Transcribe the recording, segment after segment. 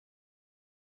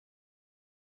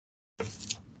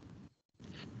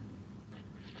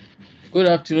Good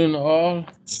afternoon, all.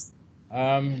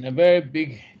 A very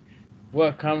big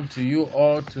welcome to you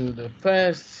all to the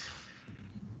first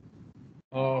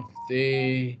of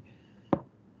the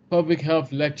public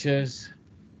health lectures,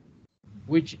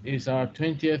 which is our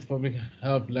 20th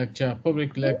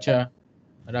public lecture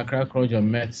at Accra College of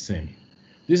Medicine.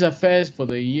 This is a first for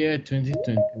the year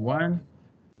 2021,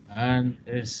 and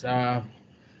it's our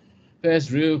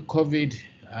first real COVID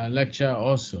lecture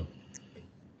also.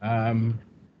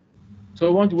 So I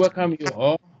want to welcome you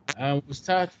all, and we'll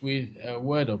start with a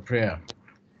word of prayer.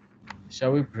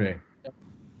 Shall we pray?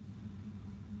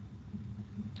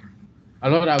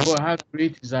 Our Lord our God, how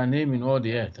great is our name in all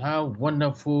the earth. How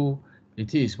wonderful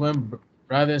it is when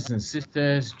brothers and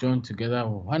sisters join together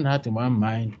with one heart and one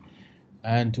mind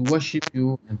and to worship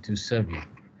you and to serve you.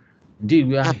 Indeed,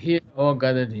 we are here all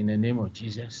gathered in the name of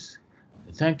Jesus.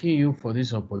 Thanking you for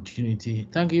this opportunity.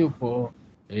 Thank you for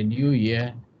a new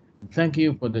year. Thank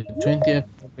you for the 20th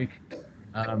public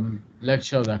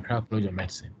lecture of the Accra College of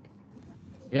Medicine.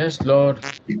 Yes, Lord,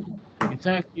 we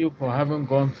thank you for having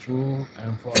gone through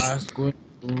and for us going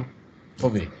through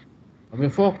COVID. And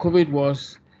before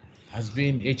COVID has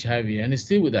been HIV, and it's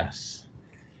still with us.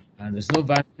 And there's no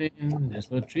vaccine, there's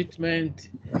no treatment.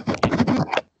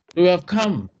 So we have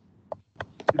come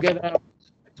together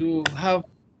to have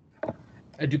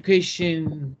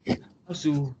education as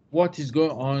to what is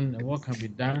going on and what can be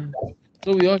done.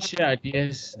 So we all share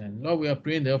ideas, and Lord, we are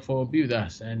praying, therefore, be with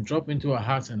us and drop into our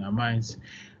hearts and our minds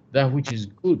that which is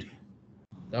good,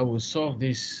 that will solve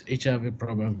this HIV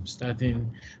problem,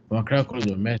 starting from Accra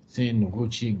College of Medicine,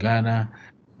 Noguchi, Ghana,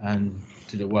 and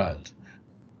to the world.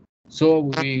 So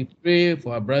we pray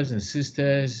for our brothers and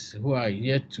sisters who are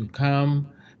yet to come,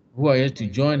 who are yet to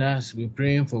join us. We're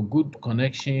praying for good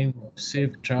connection,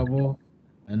 safe travel,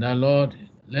 and our Lord,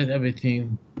 let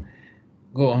everything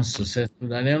go on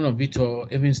successful. At the end of it all,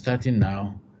 even starting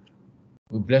now,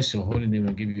 we bless your holy name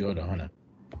and give you all the honor.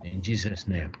 In Jesus'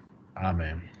 name,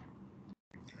 amen.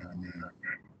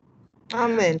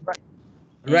 Amen.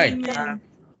 Right. Amen.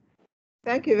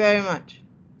 Thank you very much.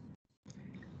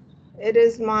 It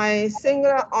is my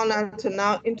singular honor to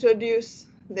now introduce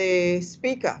the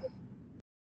speaker.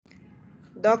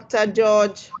 Dr.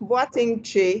 George Boateng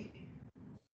Che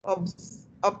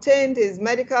obtained his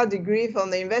medical degree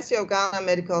from the University of Ghana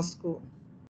Medical School.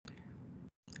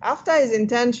 After his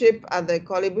internship at the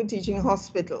Kolebu Teaching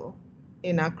Hospital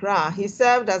in Accra, he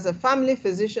served as a family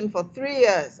physician for 3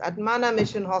 years at Mana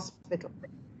Mission Hospital,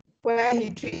 where he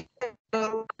treated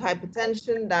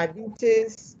hypertension,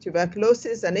 diabetes,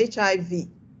 tuberculosis, and HIV,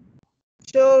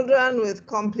 children with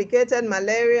complicated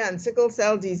malaria and sickle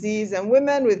cell disease, and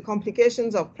women with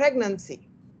complications of pregnancy,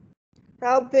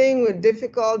 helping with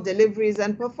difficult deliveries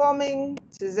and performing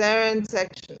cesarean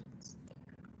sections.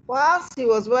 Whilst he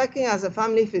was working as a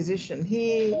family physician,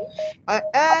 he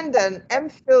earned an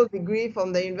MPhil degree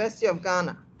from the University of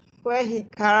Ghana, where he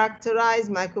characterized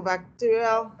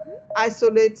microbacterial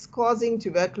isolates causing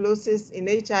tuberculosis in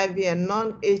HIV and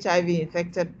non-HIV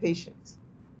infected patients.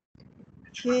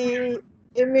 He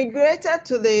immigrated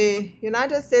to the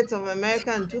United States of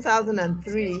America in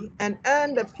 2003 and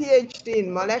earned a PhD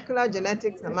in molecular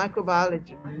genetics and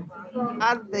microbiology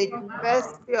at the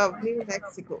University of New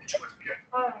Mexico.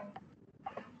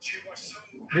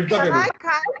 Can I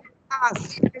kindly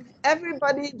ask if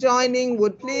everybody joining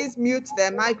would please mute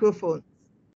their microphones?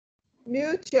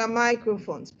 Mute your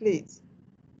microphones, please.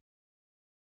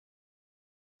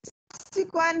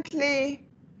 Subsequently,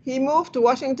 he moved to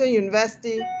Washington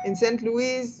University in St.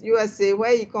 Louis, USA,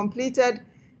 where he completed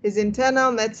his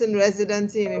internal medicine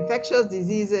residency in infectious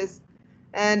diseases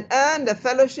and earned a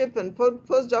fellowship and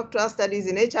postdoctoral studies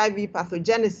in HIV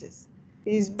pathogenesis.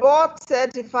 He's board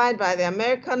certified by the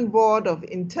American Board of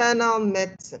Internal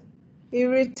Medicine. He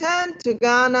returned to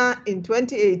Ghana in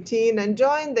 2018 and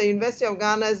joined the University of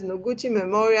Ghana's Noguchi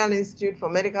Memorial Institute for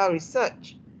Medical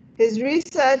Research. His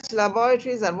research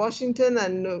laboratories at Washington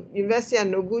and University of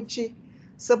Noguchi,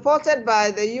 supported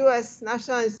by the US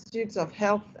National Institutes of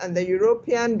Health and the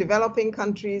European Developing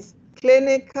Countries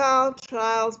Clinical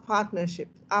Trials Partnership,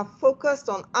 are focused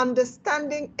on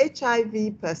understanding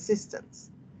HIV persistence.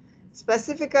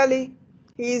 Specifically,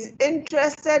 he is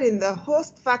interested in the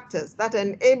host factors that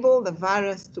enable the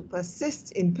virus to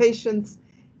persist in patients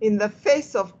in the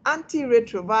face of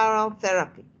antiretroviral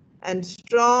therapy and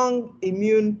strong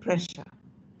immune pressure,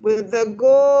 with the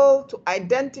goal to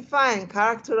identify and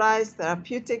characterize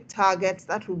therapeutic targets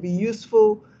that will be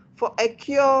useful for a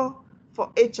cure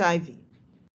for HIV.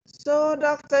 So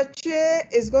Dr. Che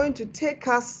is going to take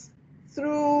us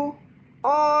through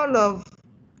all of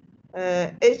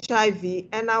HIV,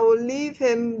 and I will leave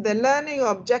him the learning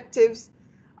objectives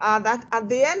that at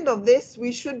the end of this,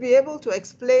 we should be able to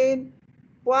explain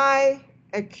why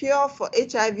a cure for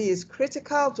HIV is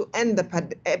critical to end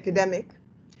the epidemic,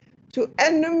 to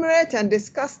enumerate and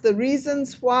discuss the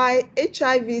reasons why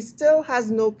HIV still has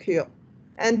no cure,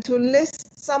 and to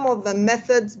list some of the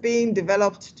methods being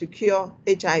developed to cure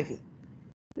HIV.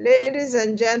 Ladies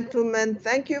and gentlemen,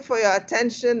 thank you for your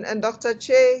attention. And Dr.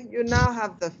 Che, you now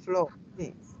have the floor,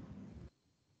 please.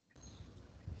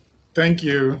 Thank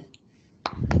you,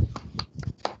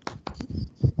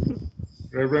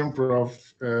 Reverend Prof.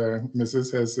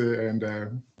 Mrs. Hesse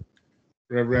and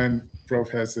Reverend Prof.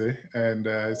 Hesse. And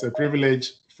it's a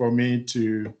privilege for me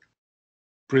to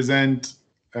present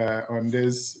on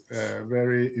this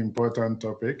very important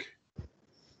topic.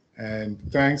 And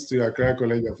thanks to Accra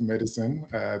College of Medicine,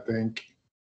 I think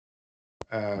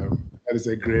that is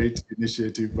a great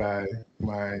initiative by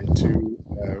my two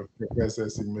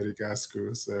professors in medical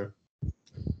school. So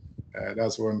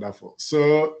that's wonderful.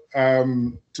 So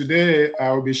today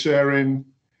I'll be sharing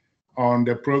on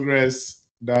the progress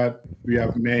that we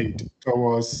have made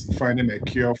towards finding a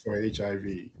cure for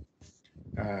HIV.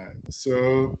 This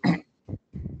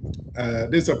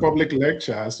is a public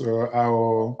lecture, so I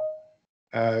will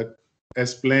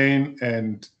explain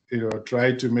and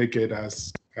try to make it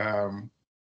as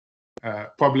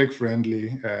public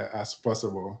friendly as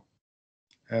possible.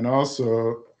 And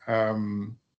also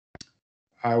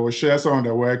I will share some of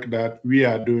the work that we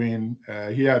are doing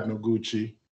here at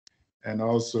Noguchi and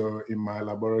also in my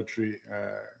laboratory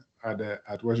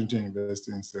at Washington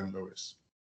University in St. Louis.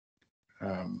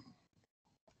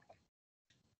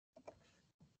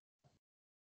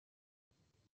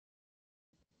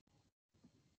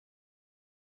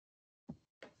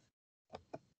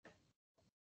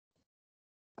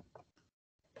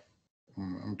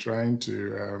 I'm trying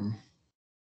to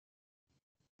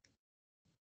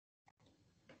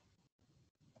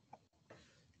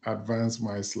advance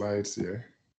my slides here.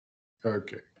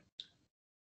 Okay.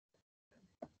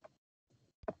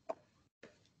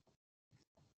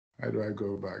 How do I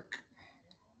go back?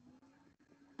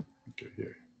 Okay,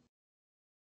 here.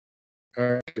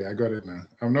 Okay, I got it now.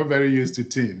 I'm not very used to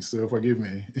Teams, so forgive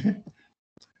me.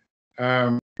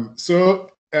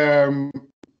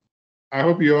 I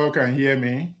hope you all can hear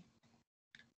me.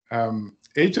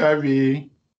 HIV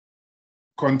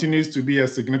continues to be a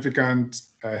significant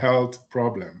health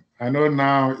problem. I know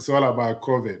now it's all about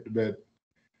COVID, but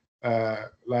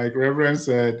like Reverend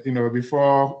said,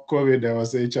 before COVID there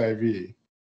was HIV,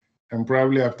 and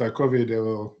probably after COVID there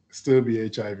will still be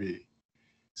HIV.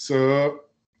 So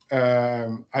by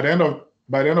the end of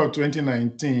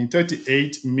 2019,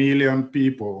 38 million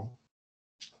people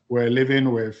were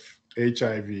living with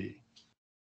HIV,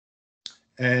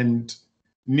 and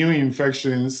new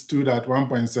infections stood at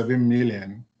 1.7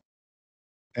 million,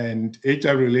 and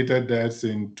HIV-related deaths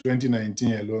in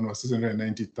 2019 alone was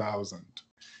 690,000.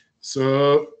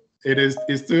 So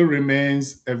it still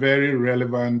remains a very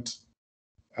relevant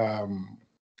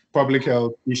public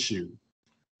health issue,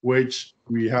 which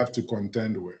we have to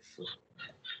contend with.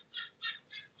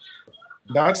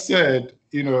 That said,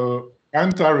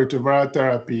 antiretroviral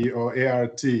therapy or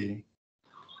ART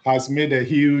has made a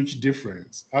huge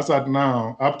difference. As at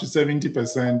now, up to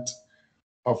 70%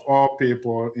 of all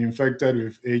people infected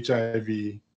with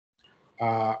HIV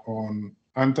are on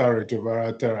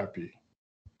antiretroviral therapy.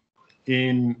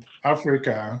 In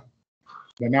Africa,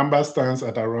 the number stands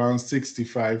at around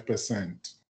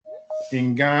 65%.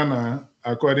 In Ghana,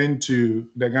 according to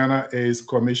the Ghana AIDS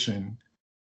Commission,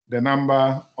 the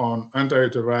number on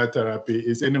antiretroviral therapy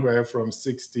is anywhere from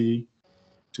 60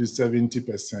 to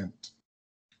 70%.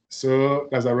 So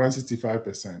that's around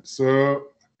 65%. So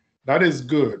that is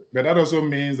good, but that also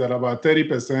means that about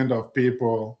 30% of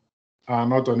people are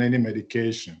not on any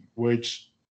medication,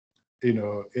 which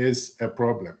is a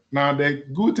problem. Now, the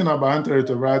good thing about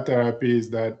antiretroviral therapy is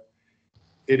that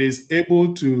it is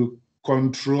able to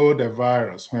control the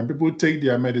virus. When people take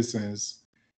their medicines,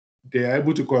 they are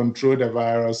able to control the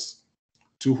virus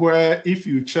to where if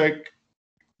you check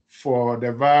for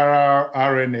the viral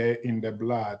RNA in the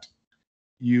blood,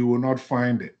 you will not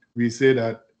find it. We say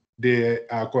that they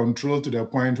are controlled to the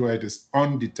point where it is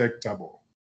undetectable.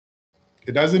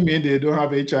 It doesn't mean they don't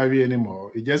have HIV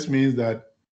anymore. It just means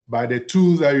that by the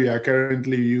tools that we are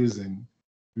currently using,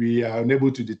 we are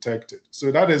unable to detect it.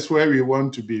 So that is where we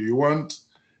want to be. We want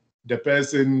the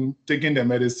person taking the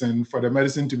medicine, for the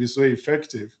medicine to be so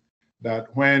effective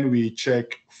that when we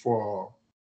check for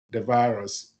the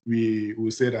virus, we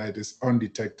will say that it is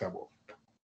undetectable.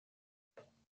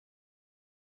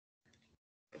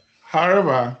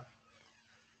 However,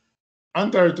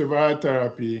 antiretroviral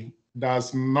therapy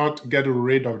does not get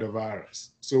rid of the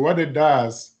virus. So what it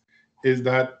does is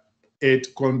that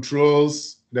it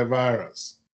controls the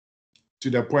virus to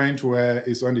the point where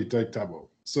it's undetectable.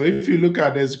 So if you look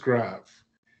at this graph,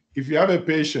 if you have a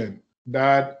patient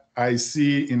that I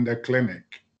see in the clinic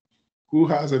who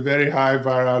has a very high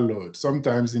viral load,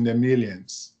 sometimes in the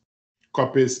millions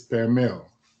copies per mil,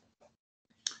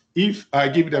 if I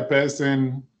give the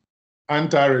person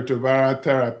antiretroviral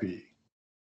therapy,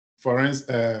 for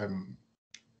instance,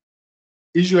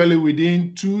 usually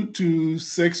within 2 to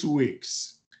 6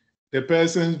 weeks, the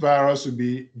person's virus will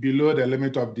be below the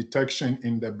limit of detection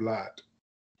in the blood.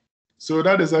 So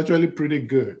that is actually pretty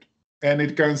good. And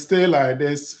it can stay like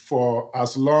this for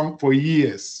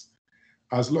years,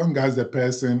 as long as the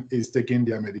person is taking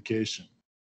their medication.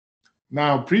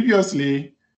 Now,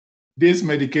 previously, this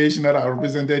medication that are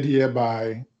represented here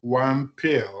by one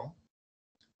pill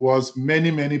was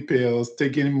many, many pills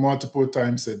taken multiple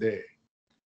times a day.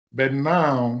 But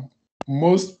now,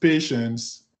 most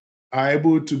patients are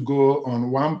able to go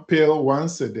on one pill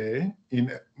once a day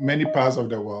in many parts of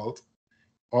the world,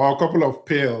 or a couple of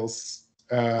pills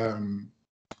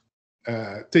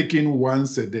taken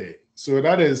once a day. So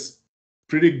that is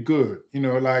pretty good. You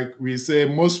know, like we say,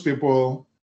 most people,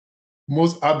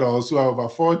 most adults who are over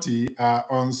 40 are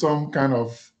on some kind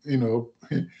of, you know,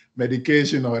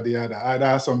 medication or the other,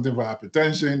 either something for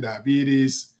hypertension,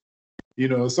 diabetes, you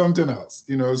know, something else,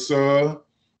 you know. So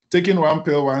taking one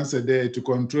pill once a day to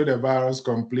control the virus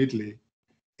completely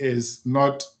is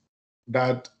not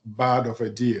that bad of a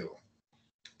deal.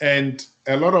 And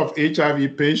a lot of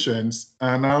HIV patients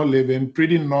are now living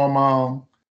pretty normal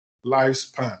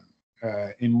lifespan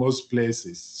in most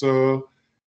places. So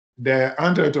the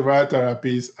antiretroviral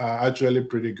therapies are actually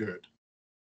pretty good.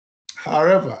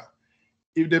 However,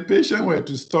 if the patient were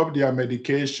to stop their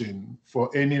medication for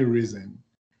any reason,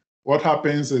 what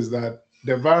happens is that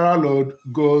the viral load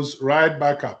goes right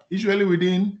back up. Usually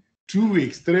within 2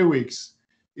 weeks, 3 weeks,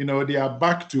 you know, they are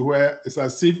back to where it's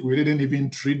as if we didn't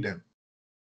even treat them.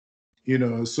 You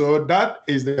know, so that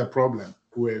is the problem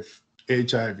with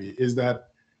HIV, is that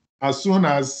as soon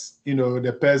as, you know,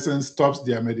 the person stops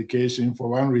their medication for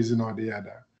one reason or the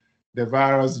other, the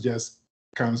virus just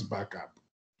comes back up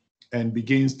and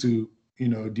begins to, you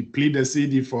know, deplete the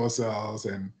CD4 cells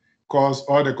and cause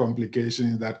all the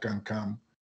complications that can come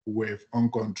with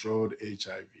uncontrolled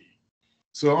HIV.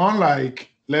 So unlike,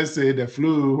 let's say, the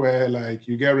flu, where like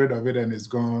you get rid of it and it's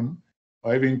gone,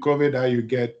 or even COVID that you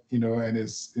get, you know, and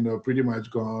it's, you know, pretty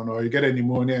much gone, or you get a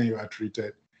pneumonia and you are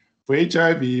treated. For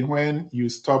HIV, when you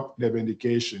stop the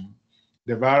medication,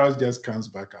 the virus just comes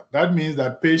back up. That means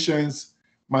that patients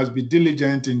must be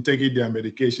diligent in taking their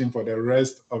medication for the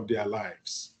rest of their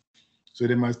lives. So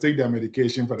they must take their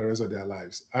medication for the rest of their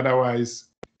lives. Otherwise,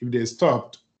 if they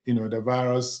stopped, you know, the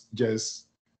virus just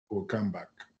will come back.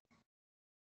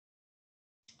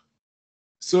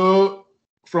 So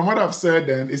from what I've said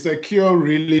then, is a cure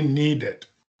really needed?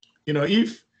 You know,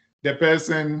 if the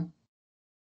person,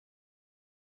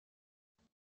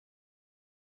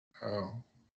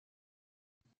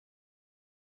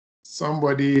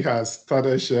 somebody has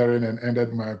started sharing and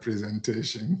ended my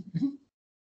presentation.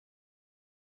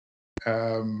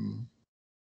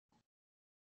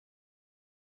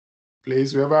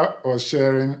 Please, whoever was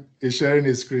sharing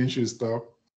a screen should stop.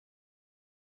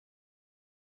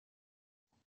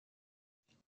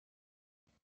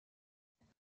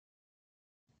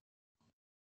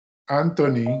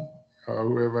 Anthony, or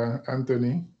whoever,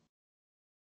 Anthony,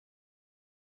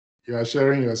 you are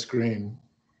sharing your screen.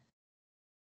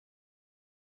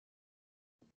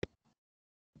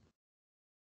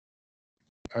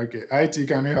 Okay, IT,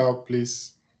 can you help,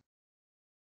 please?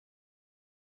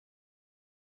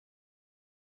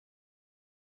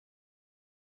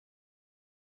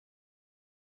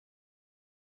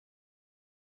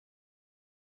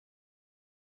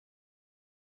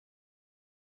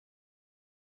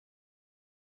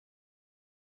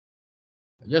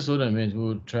 Just hold on a minute.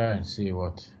 We'll try and see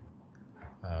what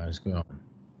is going on.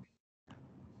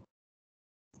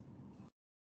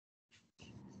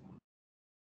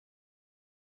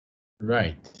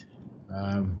 Right.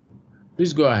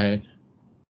 Please go ahead.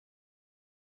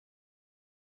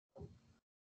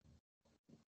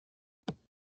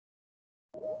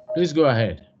 Please go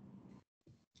ahead.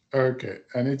 Okay,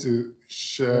 I need to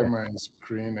share my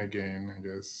screen again, I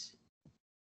guess.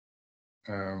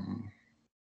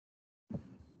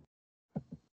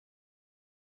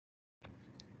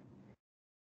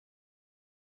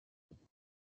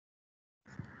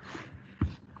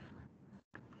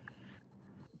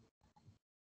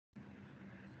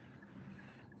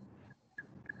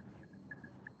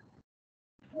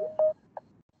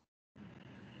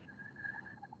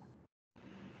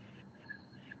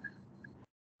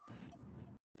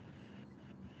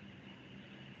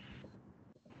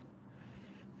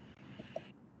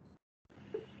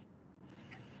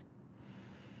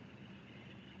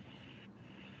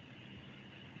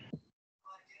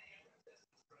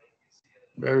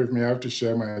 Bear with me, I have to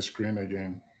share my screen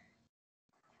again.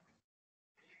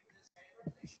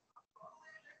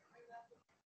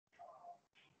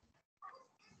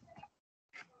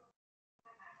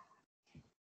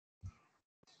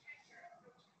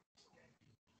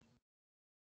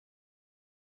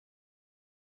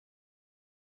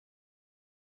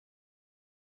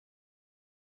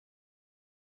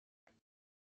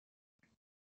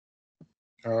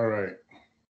 All right.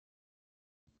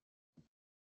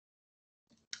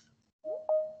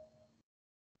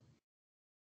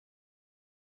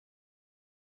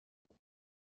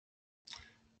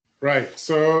 Right.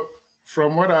 So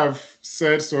from what I've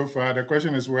said so far, the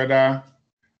question is whether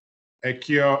a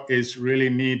cure is really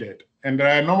needed. And there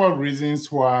are a number of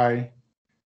reasons why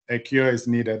a cure is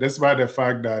needed, despite the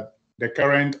fact that the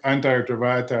current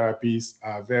antiretroviral therapies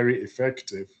are very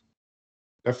effective.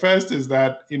 The first is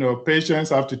that, patients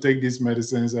have to take these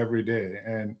medicines every day.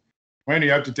 And when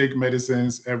you have to take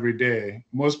medicines every day,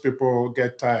 most people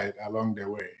get tired along the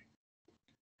way.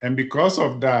 And because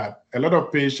of that, a lot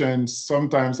of patients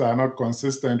sometimes are not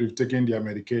consistent with taking their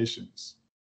medications.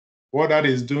 What that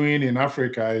is doing in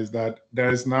Africa is that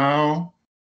there is now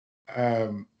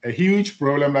a huge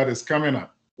problem that is coming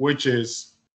up, which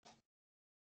is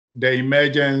the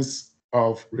emergence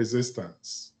of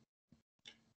resistance.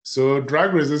 So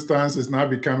drug resistance is now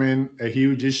becoming a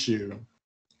huge issue,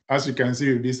 as you can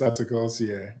see with these articles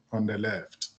here on the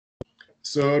left.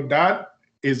 So that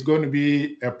is going to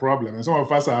be a problem. And some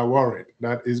of us are worried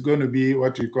that it's going to be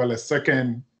what we call a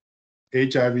second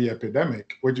HIV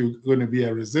epidemic, which is going to be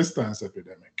a resistance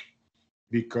epidemic.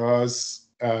 Because,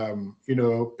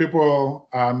 people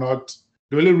are not,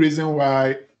 the only reason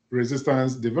why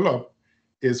resistance develop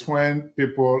is when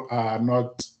people are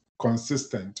not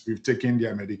consistent with taking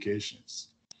their medications.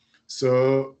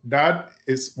 So that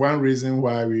is one reason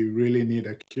why we really need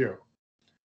a cure.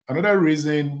 Another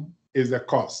reason is the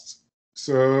cost.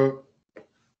 So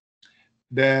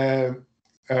the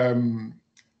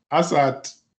as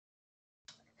at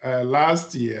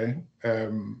last year,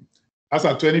 as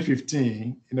at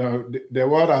 2015, the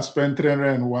world has spent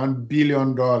 $301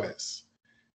 billion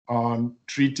on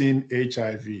treating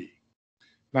HIV.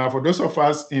 Now, for those of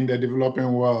us in the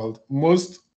developing world,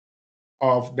 most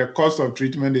of the cost of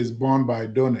treatment is borne by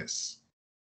donors.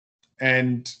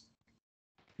 And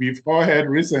we've all heard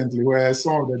recently where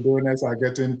some of the donors are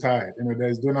getting tired.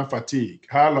 There's donor fatigue.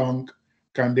 How long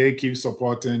can they keep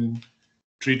supporting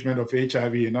treatment of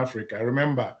HIV in Africa?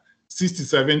 Remember,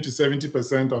 67 to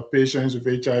 70% of patients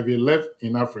with HIV live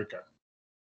in Africa.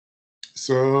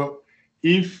 So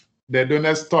if the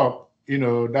donors stop,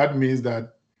 that means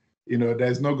that,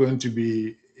 there's not going to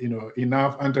be,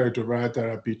 enough antiretroviral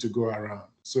therapy to go around.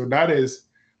 So that is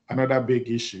another big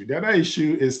issue. The other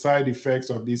issue is side effects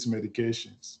of these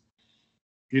medications.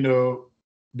 The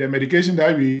medication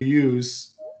that we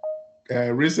use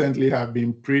recently have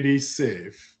been pretty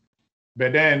safe,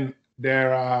 but then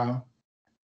there are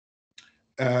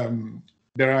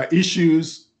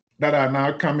issues that are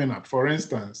now coming up. For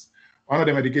instance, one of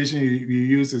the medications we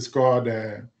use is called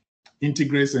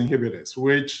integrase inhibitors,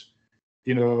 which,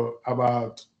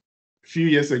 about a few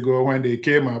years ago when they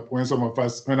came up, when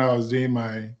I was doing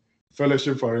my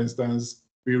fellowship, for instance,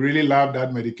 we really loved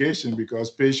that medication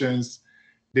because patients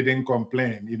didn't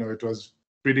complain. It was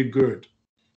pretty good.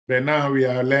 But now we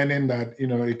are learning that,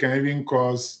 it can even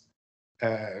cause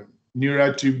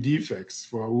neural tube defects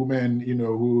for women,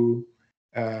 who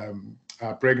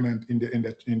are pregnant in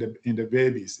the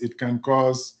babies. It can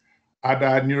cause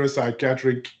other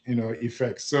neuropsychiatric,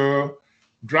 effects. So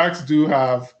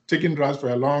taking drugs for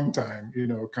a long time,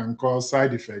 can cause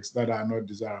side effects that are not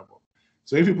desirable.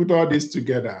 So if you put all this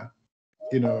together,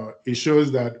 it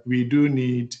shows that we do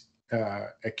need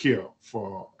a cure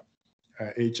for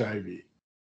HIV.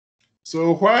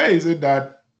 So why is it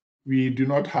that we do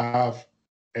not have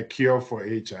a cure for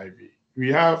HIV?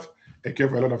 We have a cure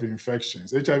for a lot of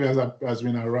infections. HIV has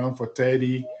been around for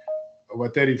over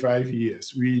 35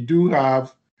 years. We do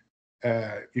have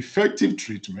effective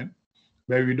treatment,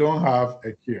 but we don't have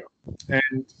a cure.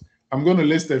 And I'm going to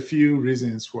list a few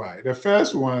reasons why. The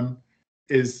first one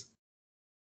is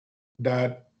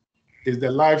the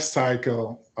life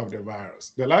cycle of the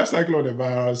virus. The life cycle of the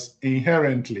virus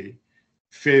inherently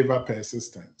favor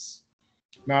persistence.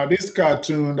 Now, this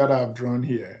cartoon that I've drawn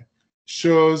here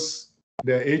shows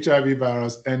the HIV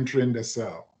virus entering the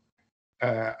cell.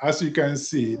 As you can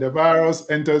see, the virus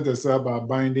enters the cell by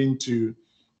binding to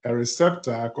a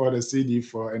receptor called a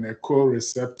CD4 and a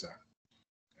co-receptor,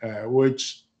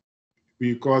 which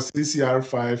we call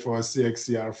CCR5 or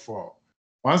CXCR4.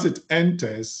 Once it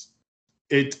enters,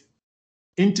 it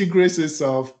integrates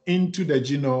itself into the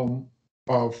genome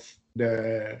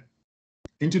into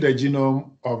the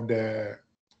genome of the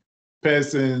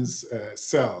person's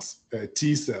cells,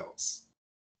 T cells.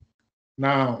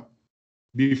 Now,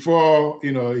 before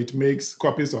it makes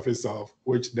copies of itself,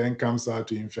 which then comes out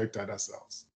to infect other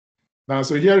cells. Now,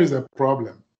 so here is a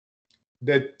problem.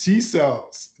 The T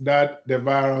cells that the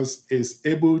virus is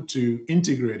able to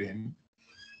integrate in,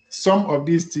 some of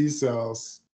these T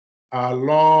cells are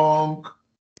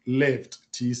long-lived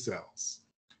T cells.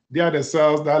 They are the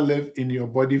cells that live in your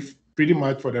body pretty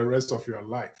much for the rest of your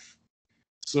life.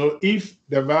 So if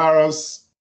the virus,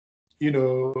 if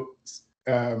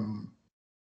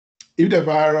the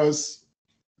virus,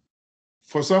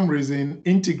 for some reason,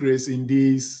 integrates in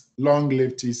these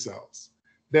long-lived T cells,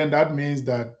 then that means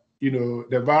that,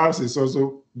 the virus is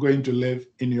also going to live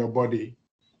in your body,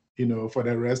 for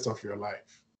the rest of your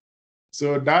life.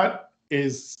 So that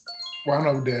is one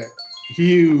of the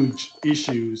huge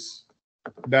issues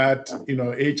that,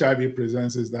 HIV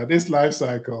presents, is that this life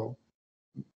cycle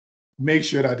makes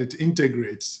sure that it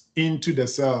integrates into the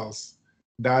cells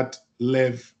that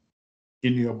live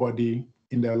in your body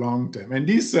in the long term. And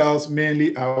these cells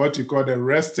mainly are what you call the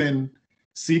resting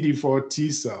CD4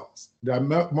 T cells. There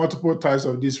are multiple types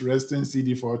of these resting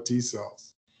CD4 T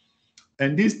cells.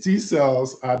 And these T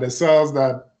cells are the cells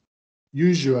that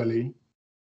usually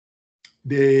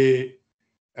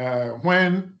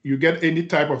when you get any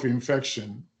type of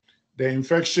infection, the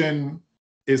infection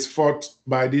is fought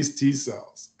by these T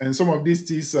cells. And some of these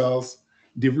T cells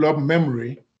develop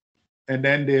memory, and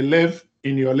then they live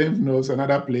in your lymph nodes and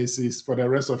other places for the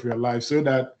rest of your life, so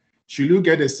that should you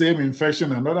get the same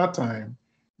infection another time,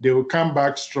 they will come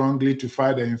back strongly to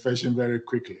fight the infection very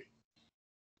quickly.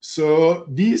 So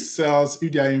these cells,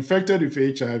 if they are infected with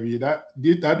HIV,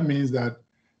 that means that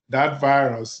that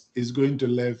virus is going to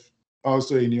live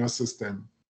also in your system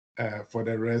for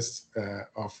the rest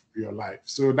of your life.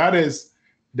 So that is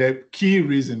the key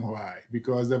reason why,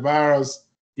 because the virus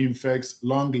infects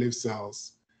long-lived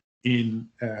cells in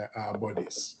our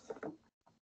bodies.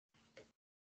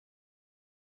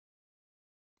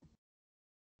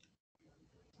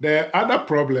 The other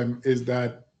problem is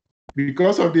that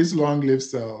because of these long-lived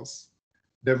cells,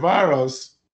 the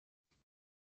virus,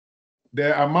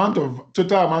 the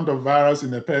total amount of virus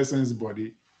in a person's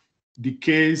body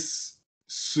decays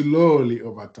slowly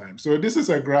over time. So this is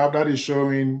a graph that is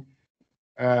showing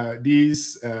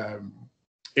these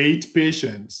 8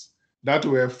 patients that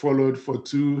were followed for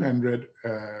 200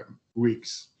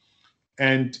 weeks.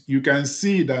 And you can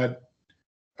see that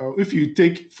if you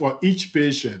take for each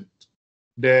patient,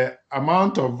 the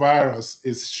amount of virus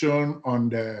is shown on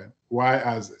the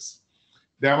y-axis.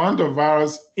 The amount of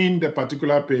virus in the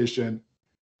particular patient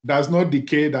does not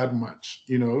decay that much.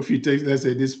 If you take, let's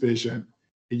say, this patient,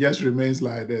 it just remains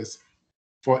like this.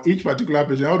 For each particular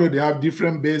patient, although they have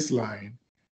different baseline,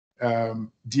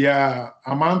 their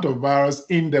amount of virus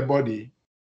in the body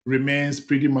remains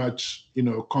pretty much,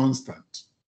 constant.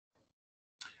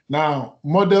 Now,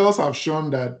 models have shown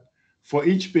that for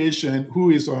each patient who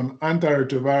is on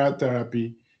antiretroviral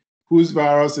therapy, whose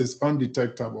virus is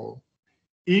undetectable,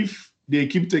 if they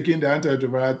keep taking the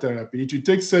antiretroviral therapy, it will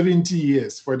take 70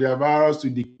 years for their virus to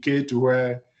decay to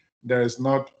where there is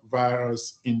not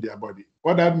virus in their body.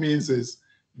 What that means is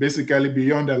basically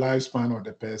beyond the lifespan of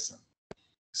the person.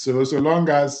 So long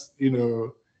as,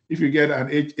 if you get an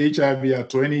HIV at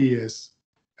 20 years,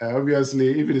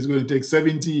 obviously, if it is going to take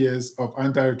 70 years of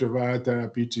antiretroviral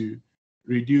therapy to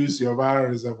reduce your viral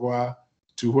reservoir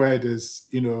to where it is,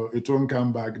 it won't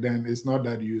come back, then it's not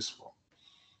that useful.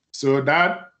 So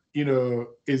that,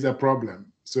 is a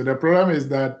problem. So the problem is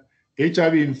that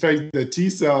HIV infects the T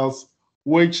cells,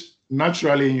 which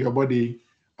naturally in your body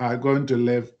are going to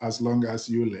live as long as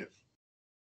you live.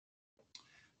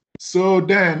 So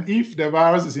then, if the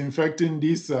virus is infecting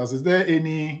these cells, is there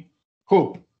any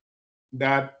hope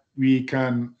that we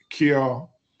can cure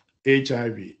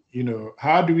HIV?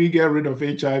 How do we get rid of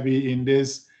HIV in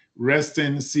this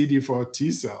resting CD4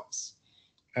 T cells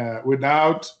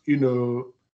without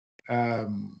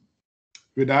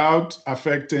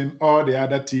affecting all the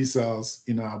other T cells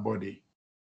in our body?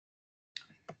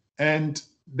 And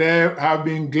there have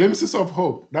been glimpses of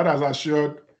hope that has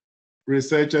assured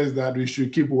researchers that we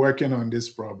should keep working on this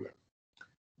problem.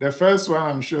 The first one,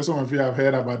 I'm sure some of you have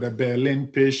heard about the Berlin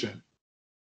patient,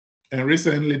 and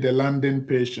recently the London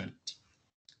patient.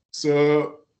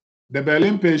 So the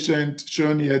Berlin patient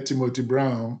shown here, Timothy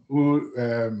Brown, who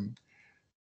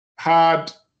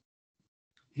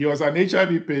he was an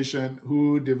HIV patient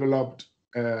who developed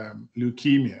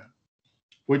leukemia,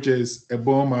 which is a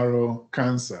bone marrow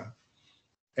cancer.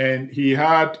 And he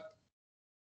had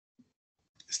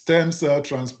stem cell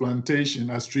transplantation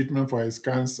as treatment for his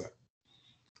cancer.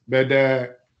 But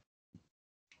the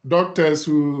doctors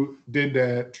who did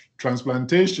the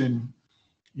transplantation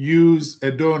used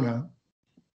a donor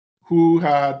who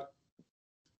had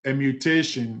a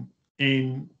mutation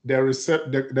in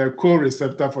the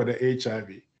co-receptor for the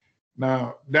HIV.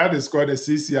 Now, that is called a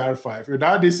CCR5.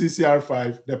 Without the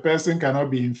CCR5, the person cannot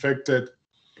be infected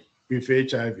with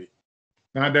HIV.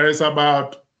 Now, there is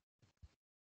about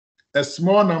a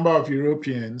small number of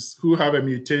Europeans who have a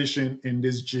mutation in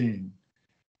this gene.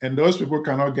 And those people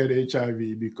cannot get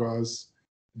HIV because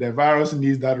the virus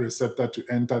needs that receptor to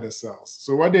enter the cells.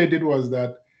 So what they did was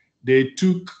that they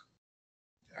took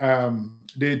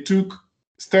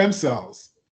stem cells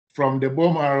from the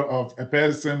bone marrow of a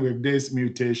person with this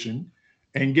mutation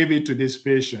and gave it to this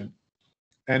patient.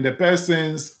 And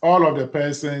all of the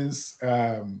person's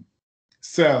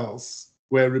cells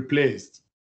were replaced.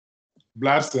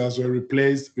 Blood cells were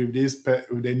replaced with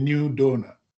the new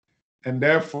donor. And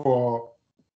therefore,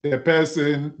 the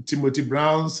person, Timothy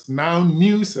Brown's now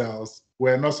new cells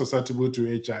were not susceptible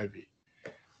to HIV.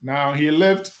 Now, he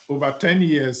lived over 10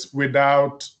 years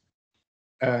without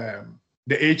the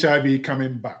HIV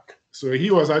coming back. So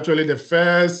he was actually the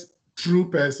first true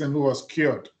person who was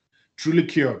truly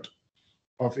cured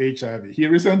of HIV. He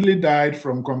recently died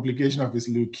from complication of his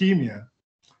leukemia,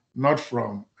 not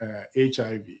from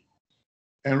HIV.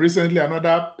 And recently,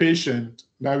 another patient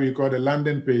that we call the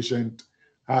London patient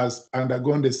has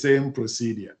undergone the same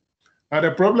procedure. Now,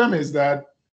 the problem is that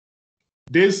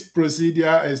this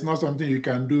procedure is not something you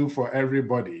can do for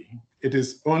everybody. It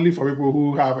is only for people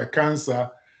who have a cancer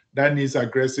that needs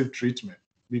aggressive treatment,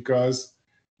 because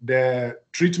the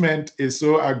treatment is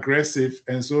so aggressive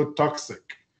and so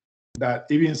toxic that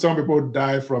even some people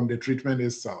die from the treatment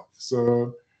itself.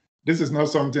 So this is not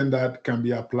something that can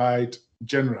be applied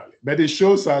generally, but it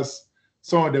shows us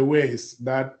some of the ways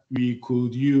that we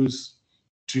could use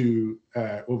to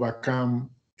overcome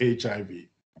HIV.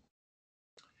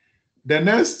 The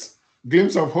next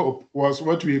glimpse of hope was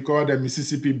what we call the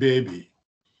Mississippi baby.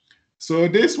 So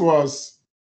this was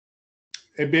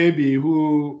a baby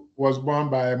who was born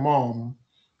by a mom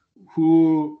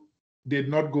who did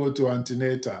not go to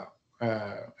antenatal.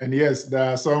 And yes,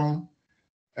 there are some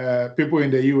people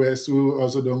in the US who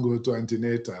also don't go to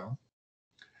antenatal.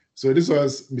 So this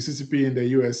was Mississippi in the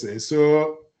USA.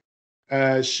 So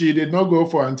she did not go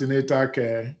for antenatal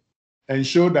care and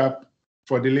showed up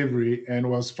for delivery and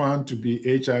was found to be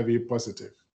HIV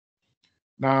positive.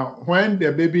 Now, when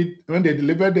they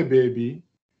delivered the baby,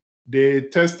 they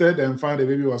tested and found the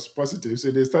baby was positive.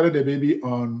 So they started the baby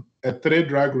on a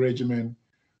 3-drug regimen,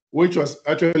 which was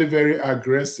actually very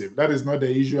aggressive. That is not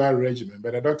the usual regimen,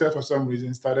 but the doctor, for some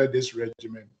reason, started this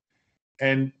regimen.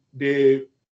 And they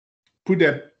put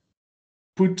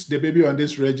the baby on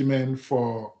this regimen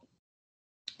for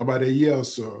about a year or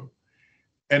so.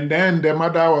 And then the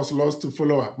mother was lost to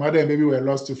follow up. Mother and baby were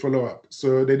lost to follow up.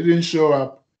 So they didn't show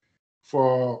up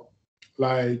for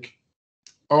like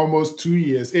almost 2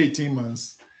 years, 18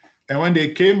 months. And when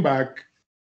they came back,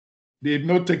 they had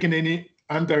not taken any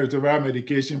antiretroviral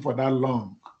medication for that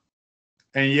long.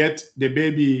 And yet the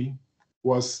baby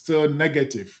was still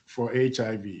negative for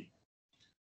HIV.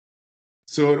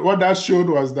 So what that showed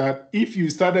was that if you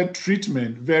started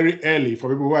treatment very early for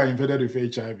people who are infected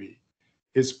with HIV,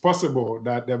 it's possible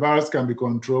that the virus can be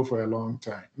controlled for a long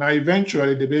time. Now,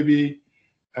 eventually, the baby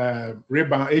HIV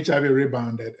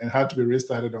rebounded and had to be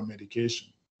restarted on medication.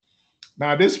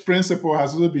 Now, this principle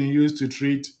has also been used to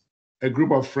treat a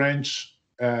group of French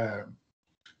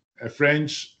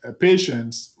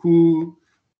patients who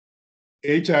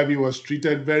HIV was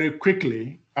treated very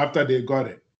quickly after they got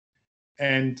it.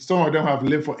 And some of them have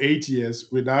lived for 8 years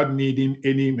without needing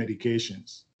any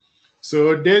medications.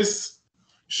 So this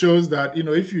shows that,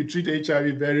 if you treat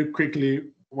HIV very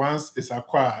quickly, once it's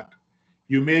acquired,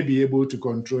 you may be able to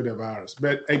control the virus.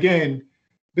 But again,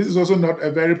 this is also not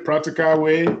a very practical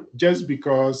way, just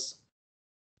because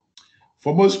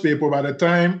for most people, by the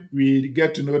time we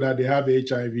get to know that they have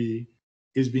HIV,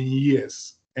 it's been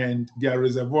years, and their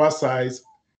reservoir size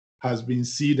has been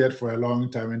seeded for a long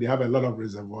time, and they have a lot of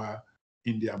reservoir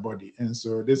in their body. And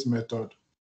so this method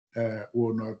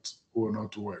will not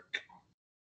work.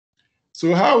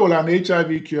 So how will an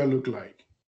HIV cure look like?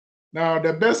 Now,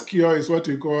 the best cure is what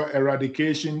we call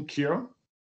eradication cure.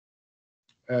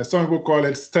 Some people call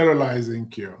it sterilizing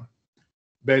cure.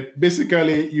 But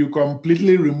basically, you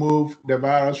completely remove the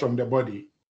virus from the body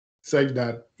such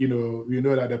that, you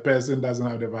know that the person doesn't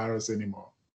have the virus anymore.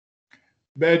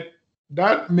 But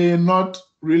that may not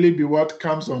really be what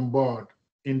comes on board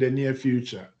in the near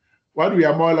future. What we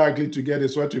are more likely to get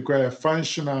is what we call a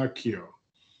functional cure.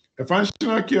 A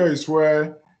functional cure is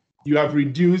where you have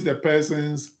reduced the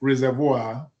person's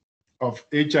reservoir of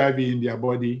HIV in their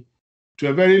body to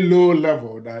a very low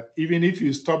level that even if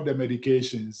you stop the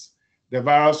medications, the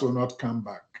virus will not come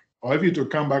back. Or if it will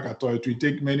come back at all, it will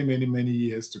take many, many, many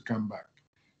years to come back.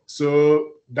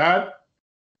 So that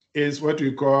is what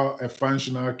we call a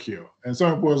functional cure. And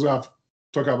some people also have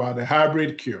talked about a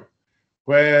hybrid cure,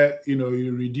 where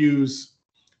you reduce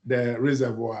the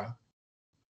reservoir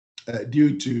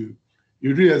due to you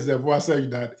reduce the reservoir such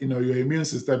that your immune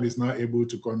system is not able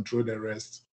to control the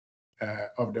rest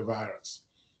of the virus.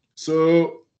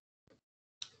 So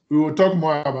we will talk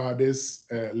more about this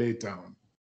later on.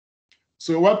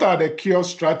 So what are the cure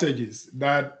strategies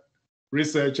that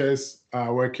researchers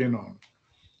are working on?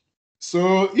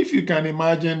 So if you can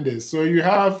imagine this, so you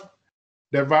have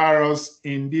the virus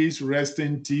in these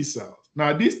resting T cells.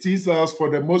 Now these T cells, for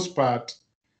the most part,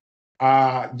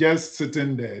 are just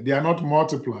sitting there. They are not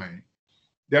multiplying.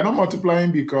 They are not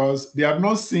multiplying because they have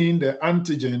not seen the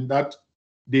antigen that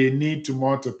they need to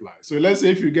multiply. So let's say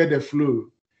if you get the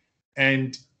flu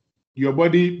and your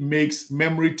body makes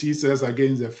memory T cells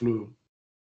against the flu,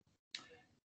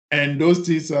 and those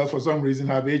T cells for some reason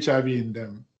have HIV in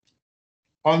them.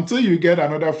 Until you get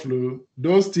another flu,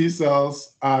 those T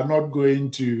cells are not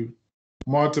going to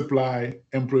multiply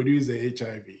and produce the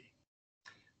HIV.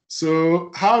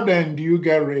 So how then do you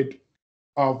get rid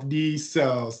of these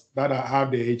cells that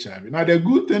have the HIV? Now, the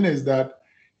good thing is that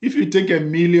if you take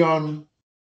 1 million,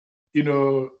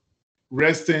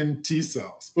 resting T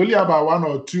cells, only about 1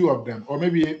 or 2 of them, or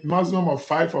maybe a maximum of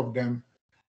 5 of them,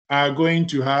 are going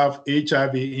to have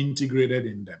HIV integrated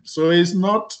in them. So it's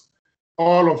not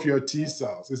all of your T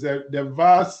cells. It's the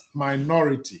vast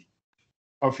minority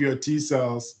of your T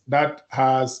cells that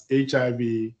has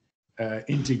HIV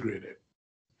integrated,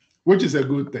 which is a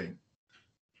good thing.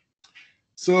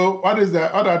 So what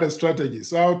are the strategies?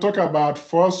 So I'll talk about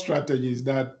 4 strategies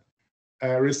that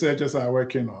researchers are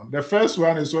working on. The first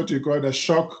one is what you call the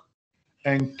shock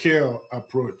and kill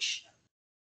approach.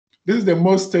 This is the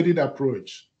most studied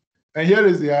approach. And here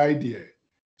is the idea.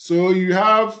 So you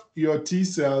have your T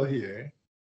cell here,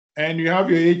 and you have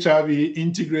your HIV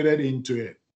integrated into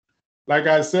it. Like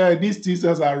I said, these T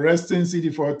cells are resting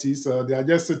CD4 T cells. They are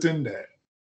just sitting there.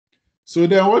 So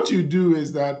then what you do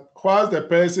is that whilst the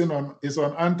person is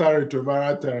on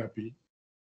antiretroviral therapy,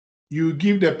 you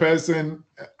give the person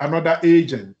another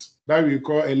agent that we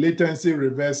call a latency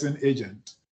reversing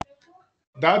agent.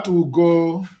 That will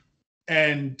go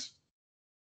and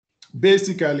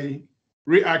basically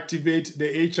reactivate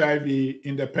the HIV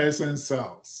in the person's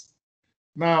cells.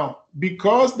 Now,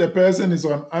 because the person is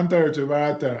on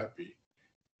antiretroviral therapy,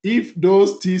 if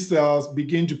those T cells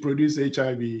begin to produce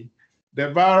HIV, the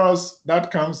virus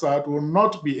that comes out will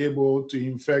not be able to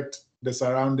infect the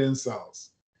surrounding cells.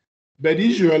 But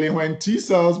usually when T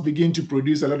cells begin to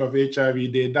produce a lot of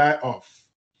HIV, they die off,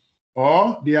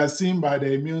 or they are seen by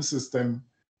the immune system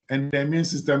and the immune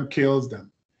system kills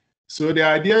them. So the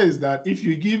idea is that if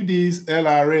you give these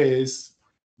LRAs,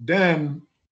 then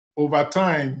over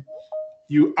time,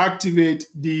 you activate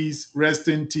these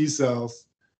resting T cells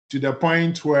to the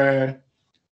point where,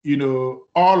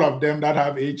 all of them that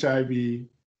have HIV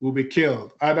will be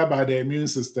killed, either by the immune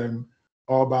system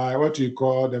or by what you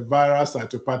call the viral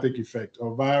cytopathic effect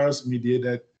or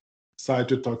virus-mediated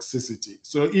cytotoxicity.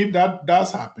 So if that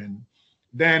does happen,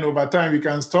 then over time, we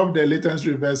can stop the latency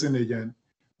reversing agent.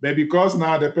 But because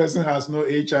now the person has no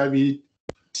HIV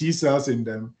T cells in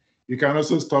them, you can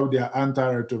also stop their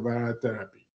antiretroviral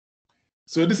therapy.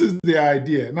 So this is the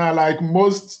idea. Now, like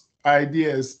most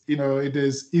ideas, it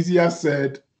is easier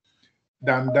said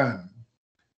than done.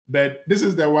 But this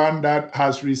is the one that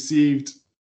has received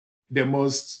the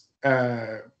most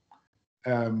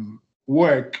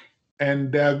work.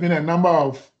 And there have been a number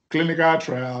of clinical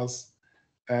trials,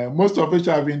 most of which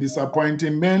have been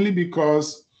disappointing, mainly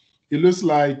because it looks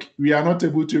like we are not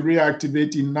able to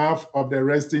reactivate enough of the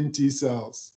resting T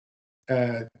cells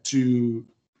to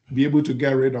be able to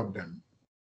get rid of them.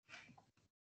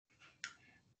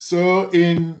 So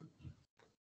in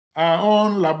our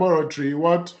own laboratory,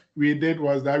 what we did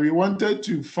was that we wanted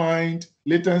to find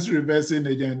latency reversing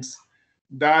agents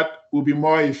that will be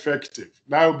more effective.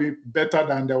 That will be better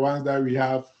than the ones that we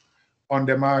have on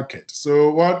the market.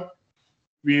 So what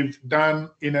we've done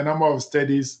in a number of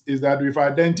studies is that we've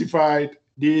identified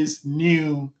these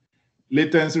new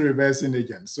latency reversing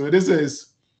agents. So this is,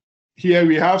 here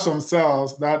we have some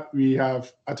cells that we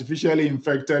have artificially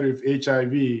infected with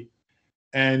HIV,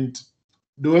 and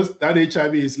that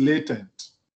HIV is latent,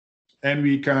 and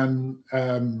we can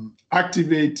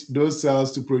activate those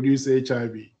cells to produce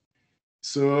HIV.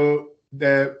 So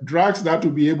the drugs that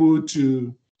will be able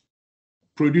to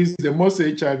produce the most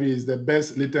HIV is the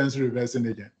best latency reversing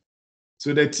agent.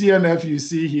 So the TNF you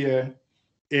see here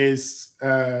is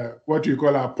what we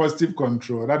call our positive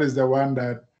control. That is the one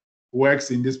that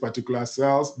works in these particular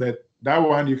cells, but that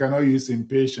one you cannot use in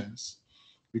patients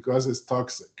because it's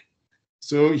toxic.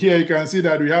 So here you can see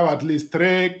that we have at least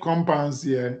three compounds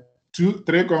here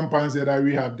that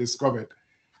we have discovered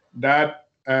that,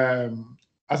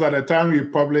 as at the time we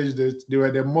published it, they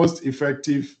were the most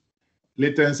effective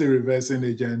latency reversing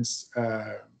agents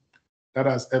that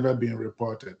has ever been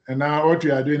reported. And now what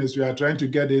we are doing is we are trying to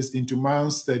get this into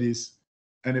mouse studies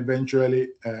and eventually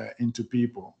into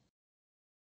people.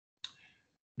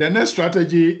 The next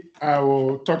strategy I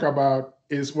will talk about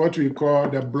is what we call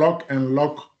the block and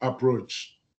lock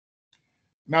approach.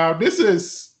 Now, this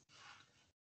is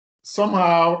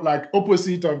somehow like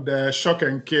opposite of the shock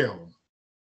and kill.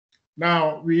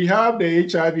 Now, we have the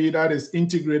HIV that is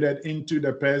integrated into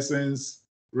the person's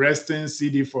resting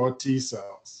CD4 T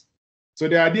cells. So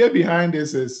the idea behind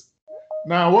this is,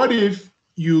 now what if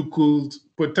you could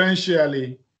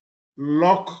potentially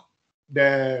lock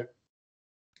the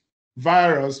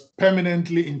virus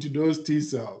permanently into those T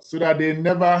cells so that they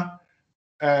never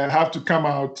have to come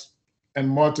out and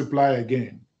multiply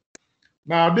again?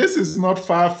 Now, this is not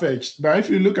far-fetched. Now, if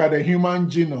you look at the human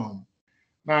genome,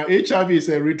 now HIV is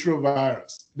a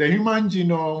retrovirus. The human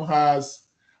genome has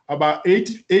about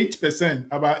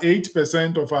 8% of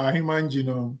our human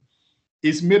genome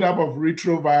is made up of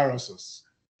retroviruses,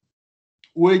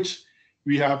 which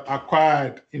we have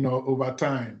acquired, over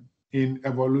time in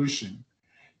evolution.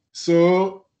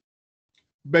 So,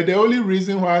 but the only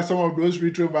reason why some of those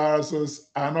retroviruses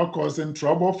are not causing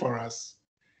trouble for us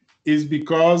is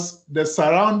because the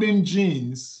surrounding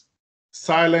genes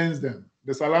silence them.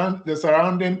 The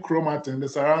surrounding chromatin, the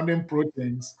surrounding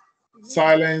proteins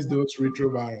silence those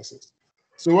retroviruses.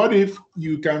 So what if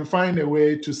you can find a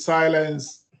way to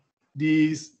silence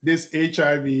this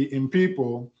HIV in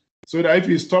people so that if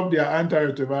you stop their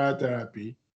antiretroviral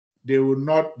therapy, they will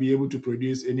not be able to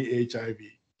produce any HIV?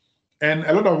 And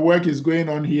a lot of work is going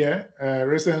on here.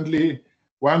 Recently,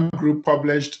 one group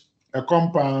published a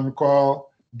compound called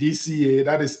DCA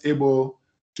that is able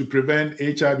to prevent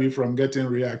HIV from getting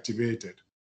reactivated.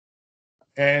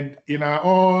 And in our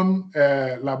own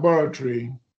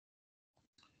laboratory,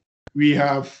 we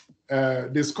have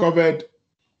discovered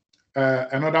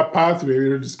another pathway.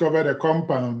 We discovered a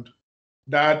compound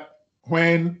that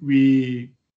when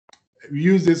we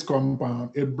use this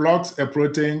compound, it blocks a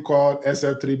protein called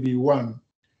SF3B1.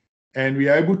 And we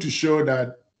are able to show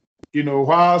that,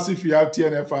 whilst if you have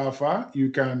TNF-alpha, you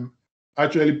can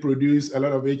actually produce a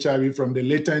lot of HIV from the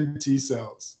latent T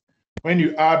cells. When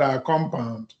you add our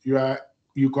compound,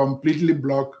 you completely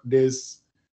block this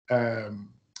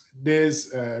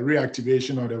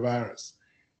reactivation of the virus.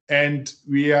 And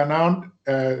we are now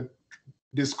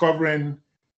discovering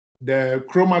the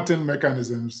chromatin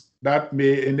mechanisms that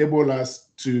may enable us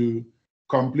to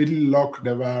completely lock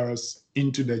the virus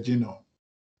into the genome.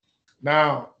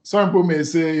 Now, some people may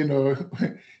say,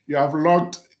 you have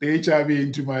locked the HIV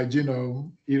into my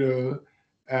genome,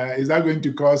 is that going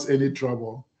to cause any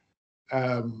trouble?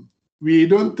 We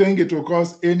don't think it will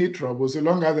cause any trouble. So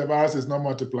long as the virus is not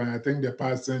multiplying, I think the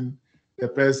person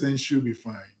should be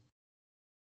fine.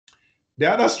 The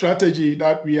other strategy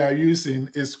that we are using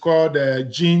is called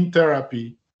gene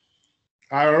therapy.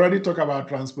 I already talked about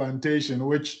transplantation,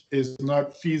 which is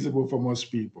not feasible for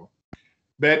most people.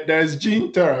 But there's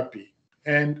gene therapy.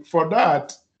 And for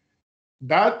that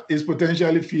is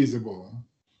potentially feasible.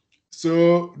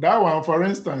 So that one, for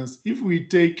instance, if we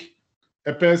take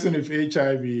a person with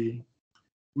HIV,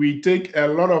 we take a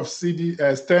lot of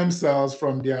stem cells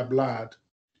from their blood,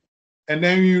 and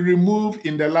then we remove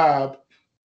in the lab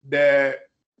the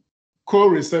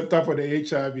co-receptor for the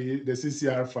HIV, the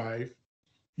CCR5,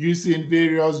 using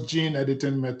various gene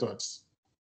editing methods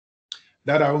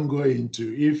that I won't go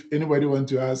into. If anybody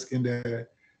wants to ask in the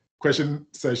question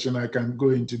session, I can go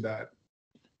into that.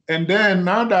 And then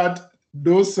now that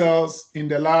those cells in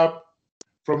the lab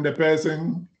from the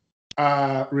person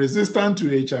are resistant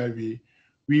to HIV,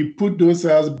 we put those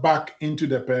cells back into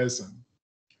the person.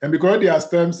 And because they are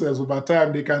stem cells, over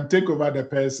time, they can take over the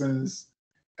person's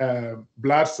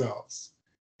blood cells.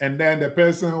 And then the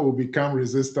person will become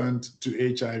resistant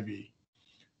to HIV.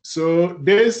 So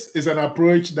this is an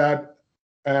approach that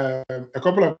a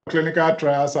couple of clinical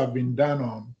trials have been done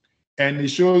on, and it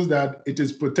shows that it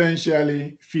is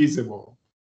potentially feasible.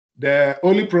 The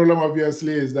only problem,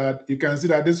 obviously, is that you can see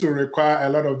that this will require a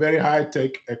lot of very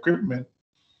high-tech equipment,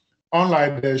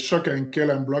 unlike the shock and kill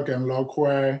and block and lock,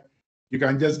 where you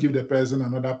can just give the person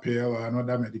another pill or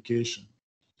another medication.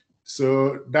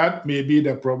 So that may be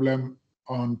the problem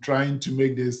on trying to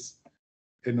make this,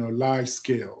 large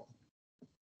scale.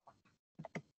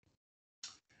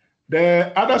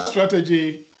 The other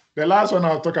strategy, the last one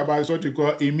I'll talk about, is what you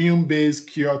call immune-based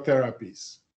cure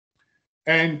therapies.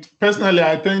 And personally,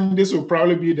 I think this will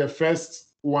probably be the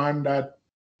first one that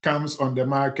comes on the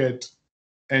market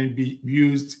and be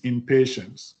used in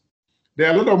patients. There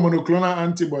are a lot of monoclonal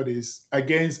antibodies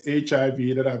against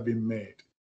HIV that have been made.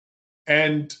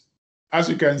 And as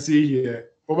you can see here,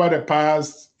 over the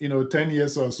past 10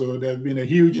 years or so, there have been a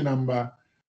huge number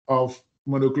of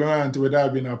monoclonal antibodies that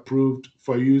have been approved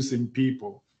for use in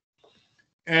people.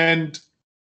 And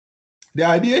the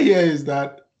idea here is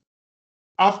that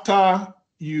after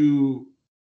you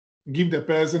give the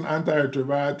person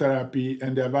antiretroviral therapy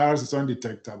and the virus is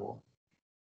undetectable,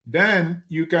 then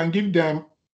you can give them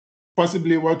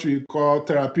possibly what we call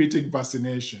therapeutic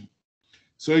vaccination.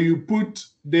 So you put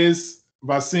this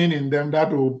vaccine in them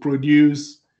that will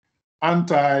produce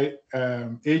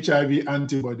anti-HIV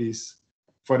antibodies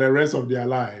for the rest of their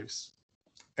lives.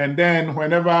 And then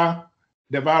whenever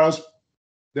the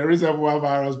reservoir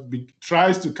virus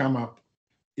tries to come up,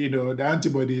 the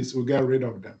antibodies will get rid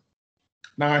of them.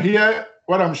 Now here,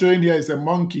 what I'm showing here is a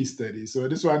monkey study. So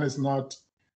this one is not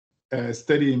a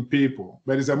study in people,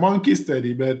 but it's a monkey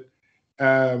study. But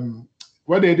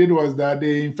what they did was that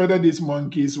they infected these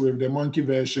monkeys with the monkey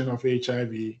version of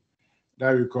HIV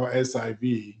that we call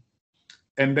SIV.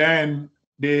 And then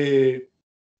they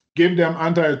gave them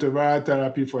antiretroviral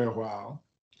therapy for a while.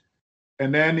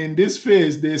 And then in this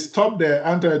phase, they stopped the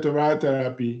antiretroviral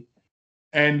therapy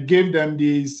and gave them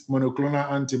these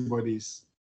monoclonal antibodies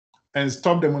and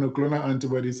stopped the monoclonal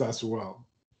antibodies as well.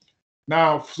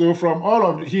 Now, so from all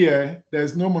of here,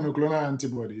 there's no monoclonal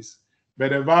antibodies,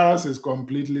 but the virus is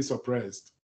completely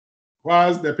suppressed.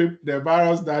 Whilst the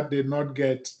virus that did not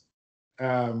get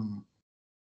the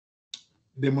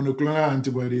monoclonal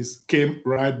antibodies came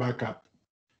right back up.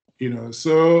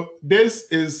 So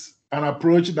this is an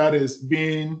approach that is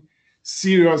being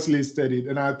seriously studied,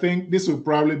 and I think this will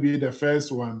probably be the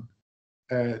first one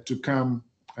to come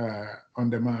on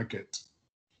the market.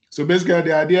 So basically,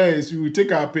 the idea is we will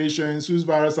take our patients whose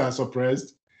viruses are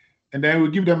suppressed, and then we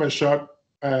give them a shot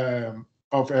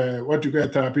of what you call a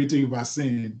therapeutic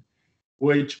vaccine,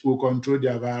 which will control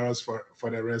their virus for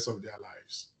the rest of their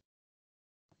lives.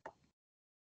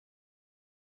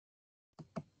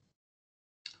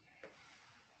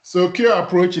 So cure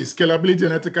approaches, scalability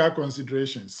and ethical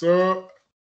considerations. So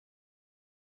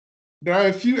there are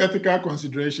a few ethical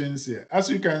considerations here. As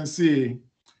you can see,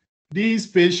 these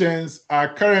patients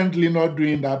are currently not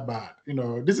doing that bad.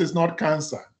 This is not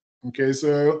cancer. Okay,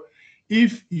 so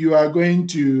if you are going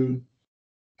to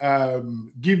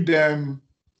give them,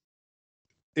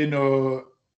 a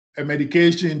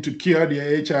medication to cure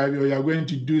their HIV, or you're going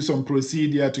to do some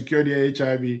procedure to cure their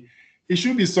HIV, it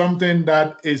should be something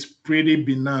that is pretty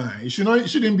benign. It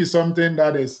shouldn't be something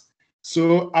that is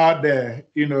so out there,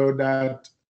 that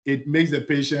it makes the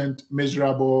patient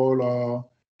miserable or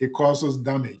it causes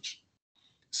damage.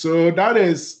 So that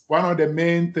is one of the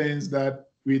main things that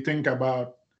we think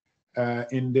about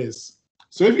in this.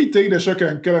 So if you take the shock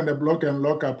and kill and the block and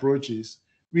lock approaches,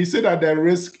 we say that the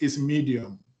risk is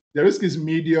medium. The risk is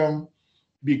medium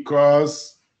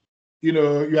because you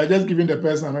are just giving the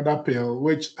person another pill,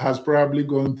 which has probably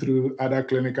gone through other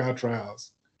clinical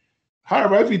trials.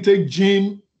 However, if you take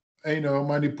gene,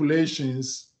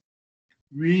 manipulations,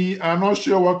 we are not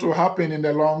sure what will happen in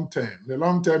the long term. The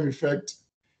long-term effect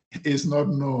is not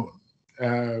known.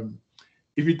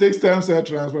 If you take stem cell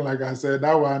transplant, like I said,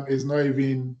 that one is not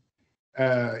even,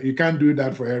 you can't do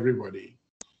that for everybody.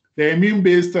 The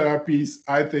immune-based therapies,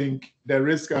 I think the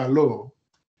risks are low.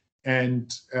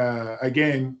 And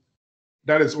again,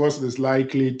 that is what is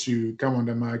likely to come on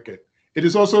the market. It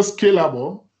is also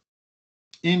scalable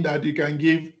in that you can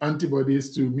give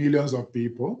antibodies to millions of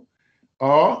people,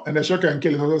 and the shock and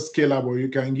kill is also scalable. You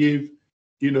can give,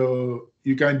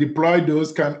 you can deploy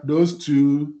those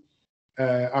two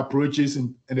approaches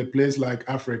in a place like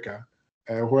Africa,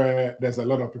 where there's a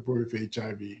lot of people with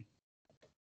HIV.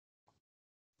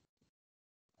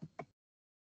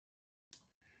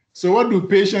 So what do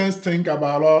patients think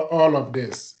about all of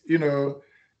this?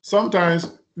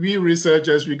 Sometimes we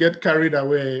researchers, we get carried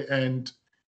away and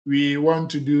we want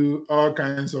to do all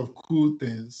kinds of cool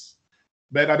things.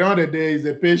 But at the end of the day, it's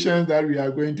the patients that we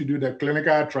are going to do the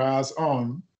clinical trials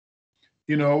on.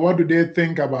 What do they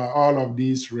think about all of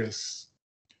these risks?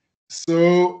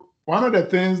 So one of the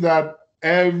things that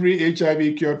every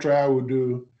HIV cure trial will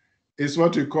do is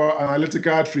what we call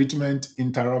analytical treatment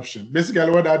interruption. Basically,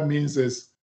 what that means is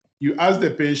you ask the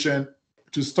patient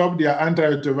to stop their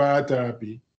antiretroviral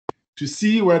therapy to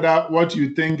see whether what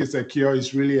you think is a cure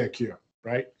is really a cure,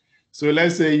 right? So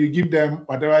let's say you give them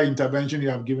whatever intervention you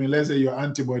have given, let's say your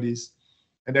antibodies,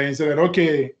 and then you say that,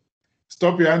 okay,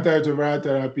 stop your antiretroviral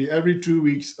therapy every 2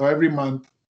 weeks or every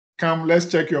month. Come, let's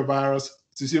check your virus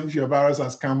to see if your virus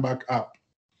has come back up.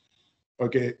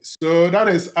 Okay, so that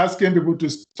is asking people to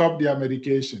stop their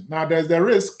medication. Now, there's the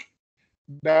risk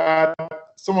that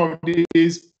some of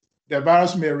these, the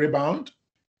virus may rebound.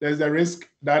 There's a risk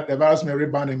that the virus may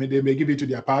rebound and they may give it to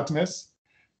their partners.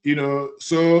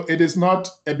 So it is not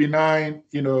a benign,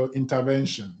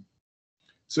 intervention.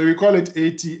 So we call it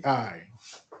ATI.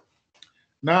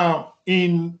 Now,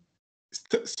 in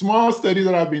small studies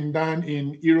that have been done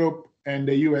in Europe and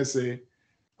the USA,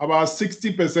 about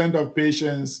 60% of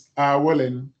patients are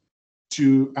willing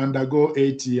to undergo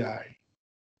ATI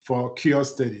for cure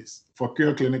studies, for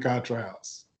cure clinical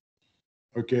trials.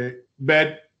 Okay,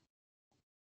 but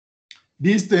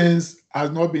these things has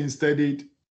not been studied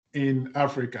in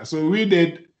Africa. So we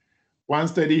did one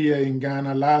study here in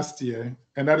Ghana last year,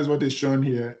 and that is what is shown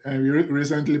here. And we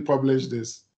recently published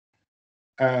this,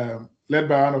 led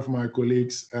by one of my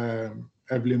colleagues,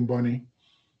 Evelyn Bonney.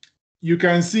 You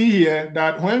can see here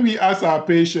that when we ask our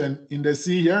patient in the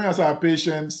C, here we ask our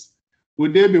patients,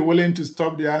 would they be willing to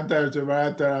stop the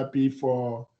antiretroviral therapy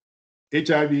for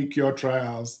HIV cure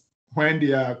trials when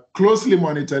they are closely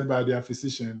monitored by their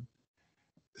physician?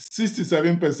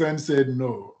 67% said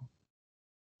no,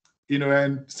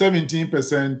 and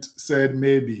 17% said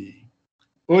maybe.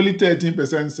 Only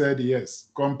 13% said yes,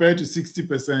 compared to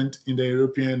 60% in the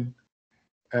European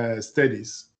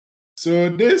studies.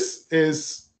 So this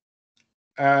is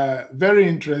very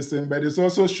interesting, but it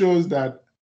also shows that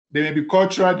there may be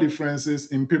cultural differences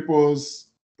in people's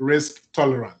risk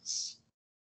tolerance.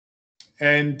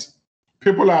 And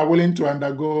people are willing to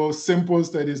undergo simple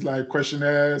studies like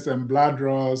questionnaires and blood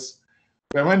draws.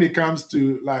 But when it comes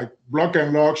to like block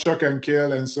and lock, shock and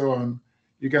kill, and so on,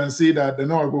 you can see that the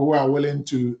number of people who are willing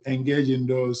to engage in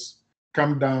those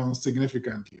come down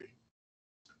significantly.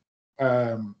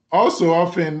 Also,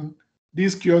 often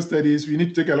these cure studies, we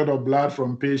need to take a lot of blood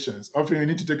from patients. Often we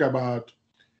need to take about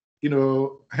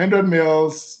 100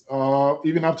 mils or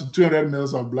even up to 200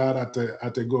 mils of blood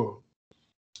at a go.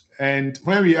 And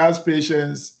when we ask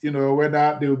patients,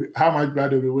 whether they will be, how much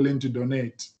blood they'll be willing to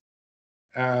donate,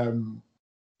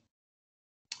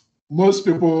 most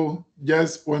people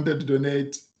just wanted to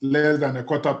donate less than a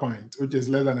quarter pint, which is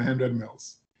less than 100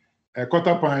 mils. A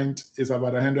quarter pint is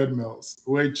about 100 mils,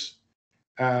 which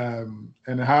and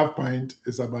a half pint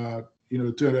is about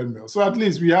 200 mils. So at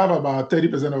least we have about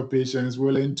 30% of patients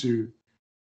willing to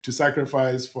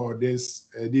sacrifice for these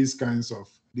kinds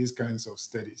of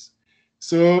studies.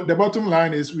 So the bottom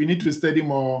line is we need to study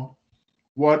more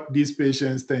what these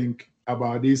patients think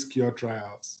about these cure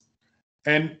trials.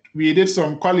 And we did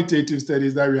some qualitative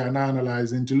studies that we are now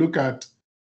analyzing to look at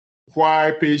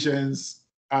why patients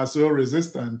are so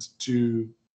resistant to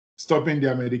stopping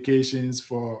their medications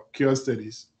for cure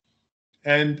studies.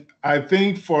 And I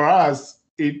think for us,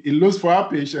 it looks, for our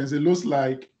patients, it looks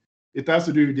like it has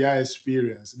to do with their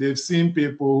experience. They've seen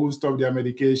people who stopped their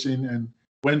medication and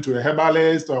went to a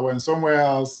herbalist or went somewhere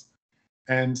else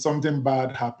and something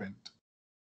bad happened.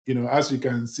 As you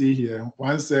can see here,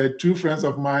 one said 2 friends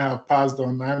of mine have passed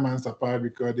on 9 months apart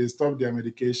because they stopped their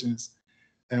medications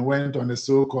and went on a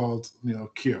so-called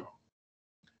cure.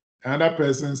 Another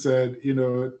person said,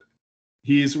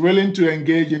 he is willing to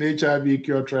engage in HIV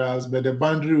cure trials, but the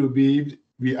boundary will be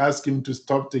we ask him to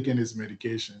stop taking his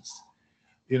medications.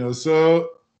 So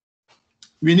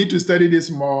we need to study this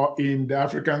more in the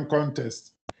African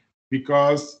context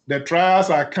because the trials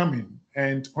are coming,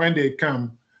 and when they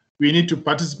come, we need to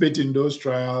participate in those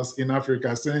trials in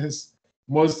Africa, since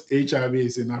most HIV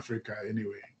is in Africa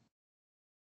anyway.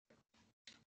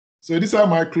 So these are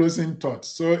my closing thoughts.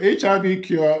 So HIV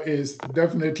cure is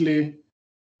definitely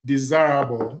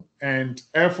desirable, and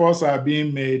efforts are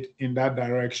being made in that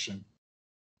direction.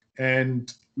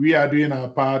 And we are doing our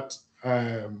part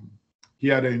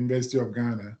here at the University of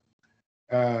Ghana.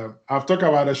 I've talked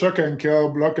about the shock and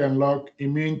kill, block and lock,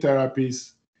 immune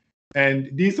therapies, and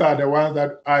these are the ones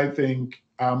that I think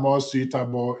are more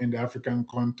suitable in the African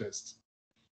context.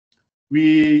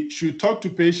 We should talk to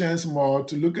patients more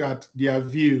to look at their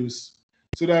views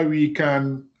so that we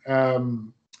can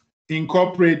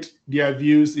incorporate their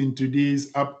views into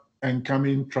these up and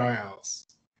coming trials.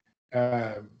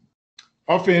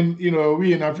 Often,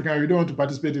 we in Africa, we don't want to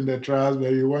participate in the trials,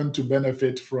 but we want to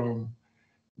benefit from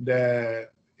the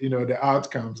the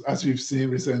outcomes, as we've seen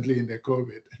recently in the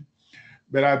COVID.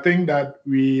 But I think that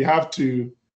we have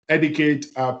to educate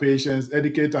our patients,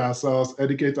 educate ourselves,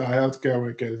 educate our healthcare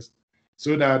workers,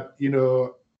 so that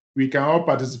we can all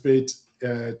participate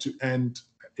to end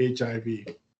HIV.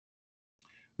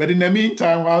 But in the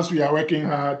meantime, whilst we are working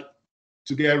hard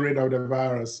to get rid of the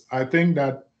virus, I think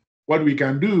that what we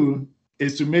can do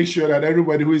is to make sure that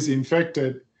everybody who is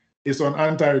infected is on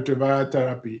antiretroviral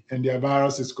therapy and their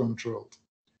virus is controlled.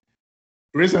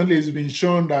 Recently, it's been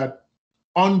shown that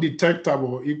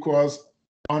undetectable equals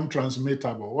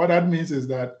untransmittable. What that means is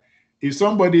that if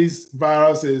somebody's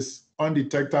virus is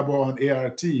undetectable on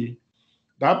ART,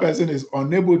 that person is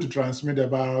unable to transmit the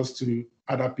virus to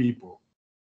other people.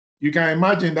 You can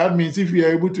imagine that means if we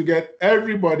are able to get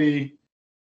everybody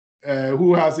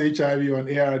who has HIV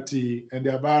on ART and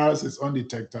their virus is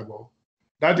undetectable,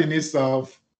 that in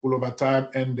itself will over time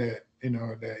end the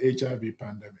HIV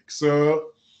pandemic.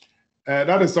 So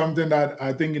that is something that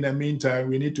I think in the meantime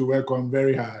we need to work on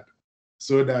very hard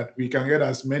so that we can get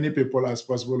as many people as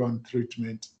possible on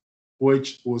treatment,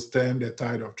 which will stem the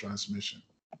tide of transmission.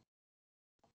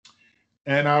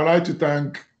 And I would like to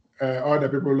thank all the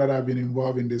people that have been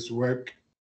involved in this work,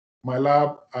 my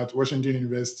lab at Washington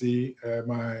University,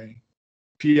 my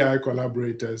PI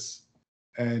collaborators,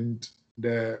 and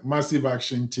the massive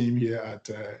action team here at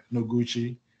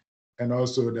Noguchi, and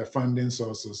also the funding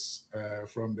sources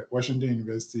from the Washington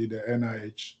University, the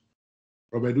NIH,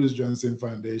 Robert Wood Johnson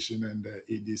Foundation, and the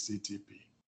EDCTP.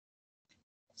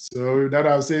 So with that,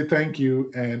 I'll say thank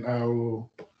you, and I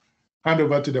will hand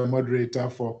over to the moderator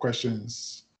for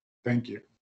questions. Thank you.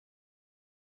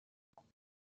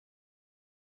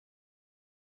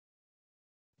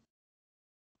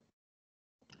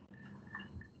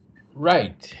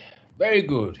 Right. Very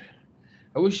good.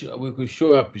 I wish we could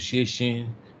show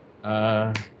appreciation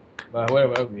by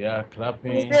wherever we are,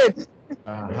 clapping. We did.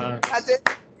 Hands. That's it.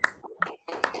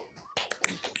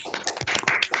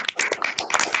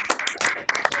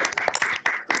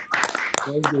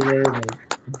 Thank you very much.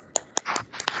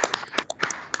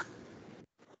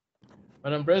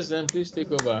 Madam President, please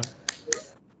take over.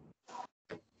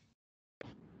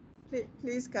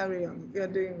 Please carry on. You're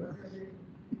doing well.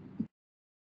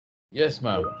 Yes,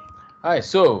 ma'am. Hi,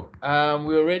 so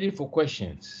we're ready for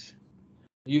questions.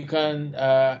 You can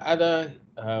either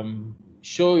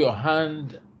show your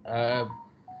hand on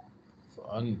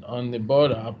the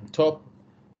board up top,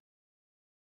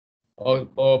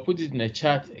 or put it in the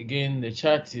chat. Again, the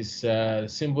chat is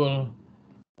symbol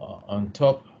on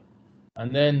top,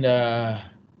 and then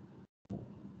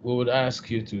we would ask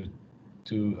you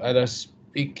to either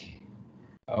speak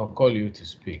or call you to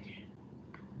speak.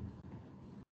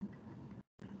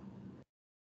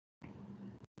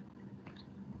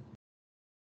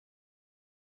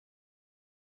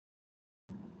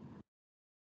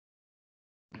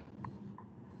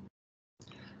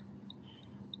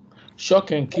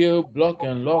 Shock and kill, block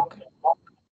and lock,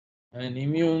 and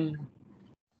immune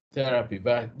therapy.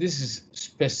 But this is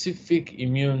specific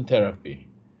immune therapy,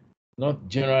 not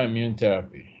general immune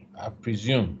therapy, I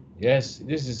presume. Yes,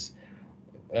 this is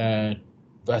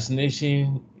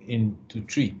vaccination to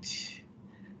treat.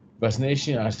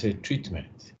 Vaccination as a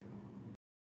treatment.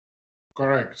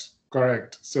 Correct.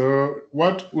 So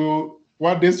what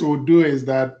this will do is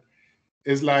that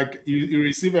it's like you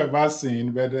receive a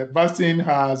vaccine, but the vaccine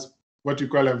has what you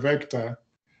call a vector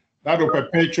that will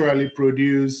perpetually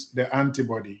produce the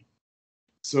antibody.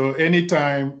 So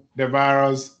anytime the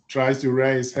virus tries to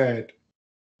rear its head,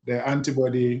 the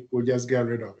antibody will just get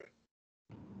rid of it.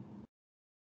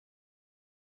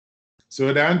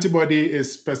 So the antibody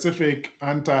is specific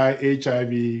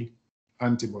anti-HIV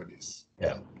antibodies.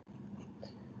 Yeah.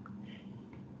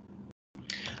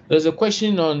 There's a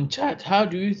question on chat. How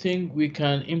do you think we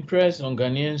can impress on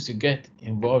Ghanaians to get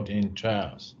involved in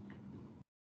trials?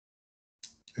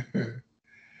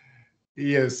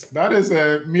 Yes, that is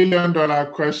 $1 million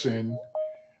question.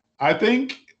 I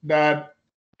think that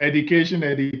education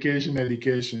is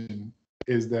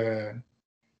the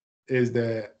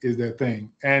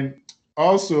thing. And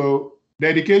also the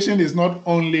education is not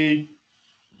only,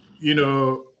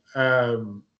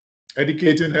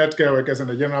 educating healthcare workers and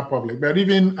the general public, but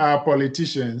even our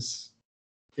politicians,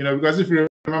 because if you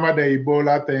remember the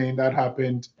Ebola thing that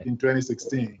happened in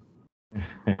 2016,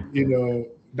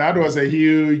 that was a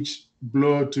huge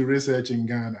blow to research in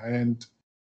Ghana. And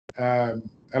a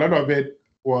lot of it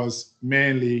was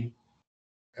mainly,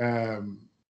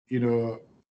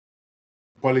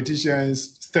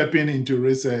 politicians stepping into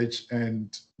research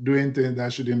and doing things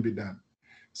that shouldn't be done.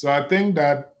 So I think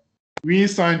that we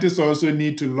scientists also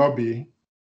need to lobby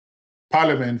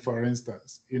Parliament, for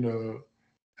instance,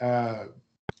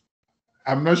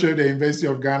 I'm not sure the University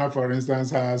of Ghana, for instance,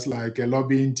 has like a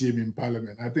lobbying team in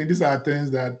Parliament. I think these are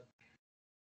things that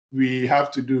we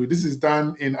have to do. This is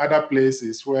done in other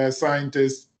places where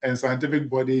scientists and scientific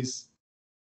bodies,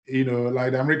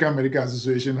 like the American Medical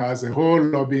Association has a whole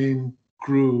lobbying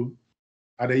crew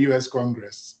at the US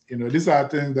Congress. These are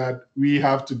things that we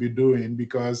have to be doing,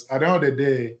 because at the end of the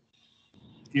day,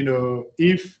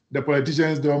 if the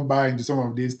politicians don't buy into some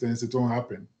of these things, it won't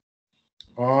happen.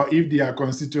 Or if their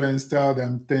constituents tell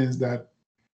them things that,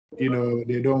 they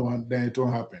don't want, then it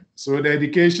won't happen. So the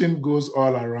education goes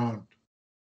all around.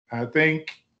 I think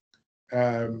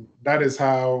that is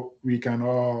how we can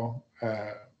all,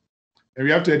 and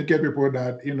we have to educate people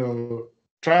that,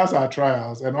 trials are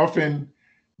trials, and often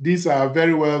these are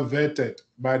very well vetted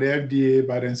by the FDA,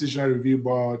 by the institutional review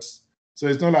boards. So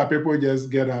it's not like people just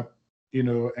get up,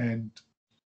 and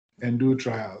do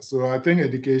trials. So I think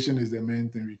education is the main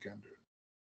thing we can do.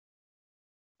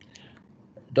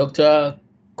 Dr.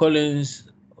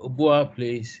 Collins Obua,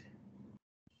 please.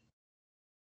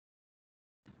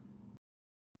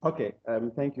 Okay,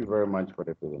 thank you very much for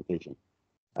the presentation.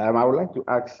 I would like to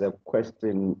ask a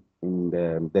question in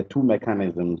the two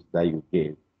mechanisms that you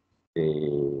gave,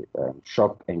 the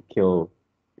shock and kill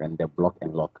and the block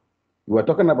and lock. We were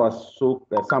talking about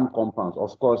some compounds.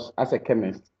 Of course, as a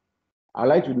chemist, I'd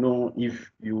like to know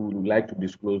if you would like to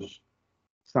disclose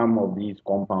some of these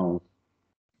compounds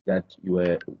that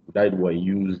were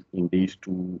used in these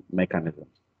two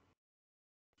mechanisms.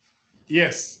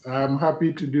 Yes, I'm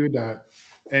happy to do that.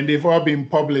 And they've all been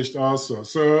published also.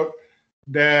 So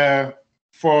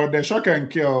for the shock and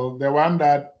kill, the one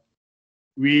that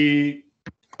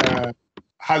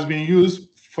has been used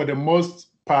for the most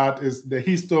part is the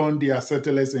histone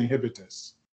deacetylase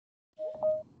inhibitors.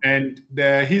 And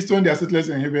the histone deacetylase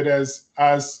inhibitors,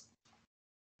 as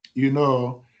you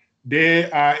know, they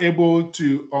are able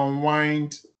to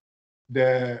unwind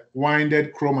the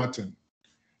winded chromatin,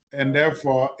 and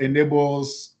therefore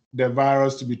enables the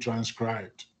virus to be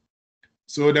transcribed.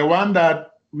 So the one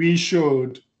that we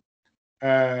showed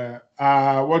are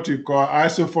what we call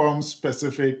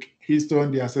isoform-specific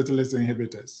histone deacetylase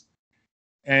inhibitors.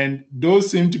 And those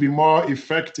seem to be more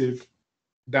effective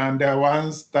than the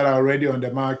ones that are already on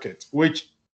the market, which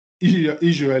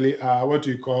usually are what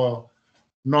we call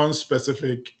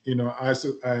non-specific,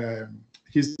 histone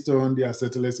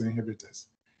deacetylase inhibitors.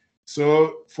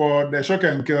 So for the shock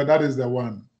and kill, that is the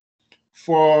one.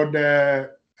 For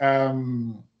the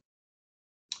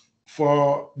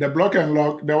block and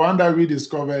lock, the one that we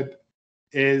discovered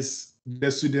is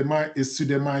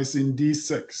pseudomycin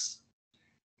D6.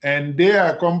 And they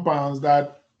are compounds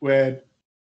that were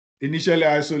initially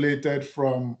isolated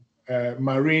from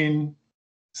marine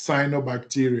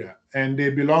cyanobacteria, and they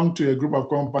belong to a group of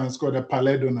compounds called the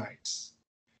paledonites.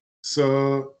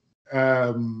 So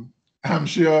I'm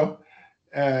sure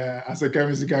as a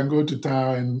chemist, you can go to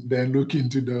town and then look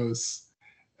into those.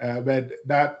 But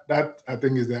that I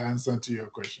think is the answer to your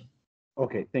question.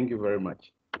 Okay, thank you very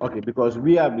much. Okay, because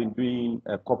we have been doing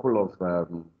a couple of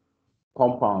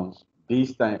compounds.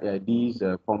 These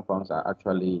compounds are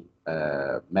actually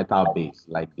metal-based,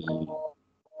 like the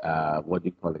what do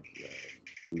you call it?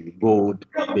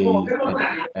 Gold-based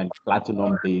and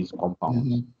platinum-based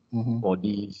compounds for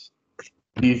these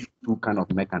two kind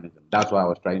of mechanisms. That's why I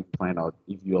was trying to find out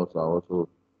if you also are also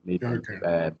made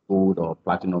gold or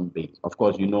platinum-based. Of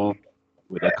course,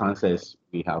 with the cancers,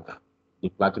 we have the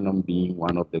platinum being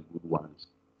one of the good ones.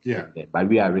 Yeah. But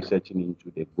we are researching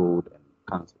into the gold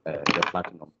and the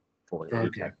platinum for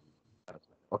HIV.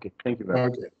 Okay, thank you very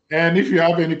much. And if you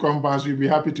have any compounds, we'll be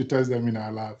happy to test them in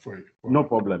our lab for you. No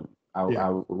problem.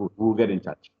 We'll get in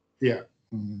touch. Yeah.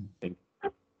 Thank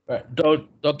you. Right.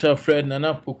 Dr. Fred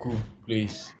Nanapuku,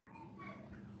 please.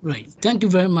 Right. Thank you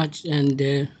very much. And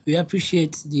we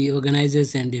appreciate the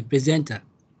organizers and the presenter,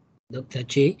 Dr.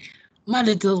 Che. My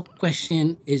little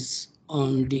question is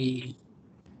on the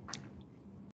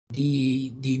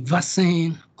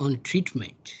vaccine on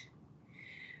treatment.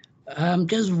 I'm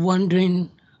just wondering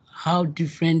how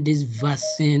different this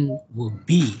vaccine will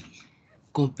be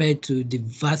compared to the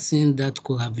vaccine that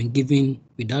could have been given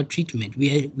without treatment.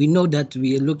 We know that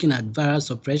we are looking at viral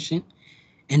suppression,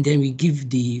 and then we give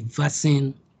the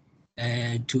vaccine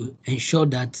to ensure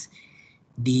that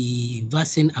the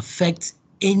vaccine affects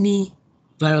any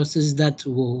viruses that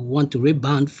will want to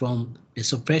rebound from the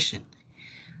suppression.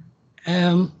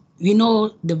 We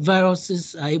know the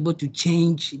viruses are able to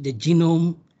change the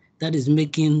genome, that is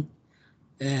making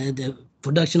the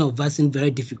production of vaccine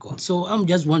very difficult. So I'm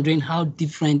just wondering how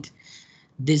different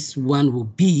this one will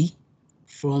be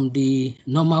from the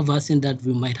normal vaccine that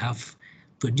we might have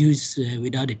produce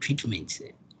without the treatment?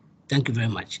 Thank you very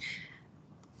much.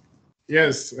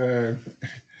 Yes, that's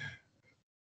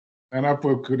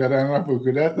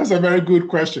a very good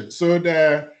question. So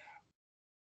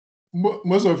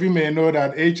most of you may know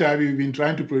that HIV, we've been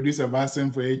trying to produce a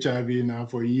vaccine for HIV now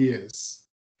for years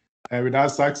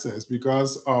without success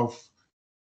because of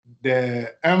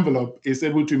the envelope is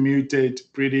able to mutate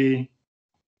pretty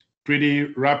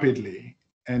rapidly.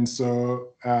 And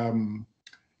so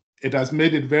it has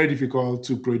made it very difficult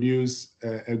to produce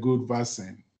a good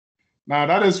vaccine. Now,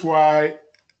 that is why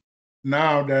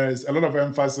now there's a lot of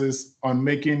emphasis on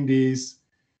making these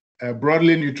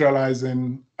broadly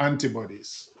neutralizing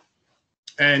antibodies.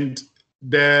 And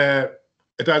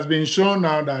it has been shown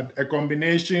now that a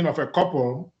combination of a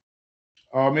couple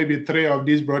or maybe 3 of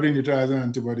these broadly neutralizing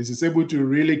antibodies is able to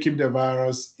really keep the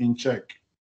virus in check.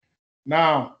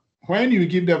 Now, when you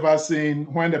give the vaccine,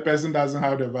 when the person doesn't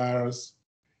have the virus,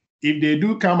 if they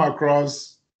do come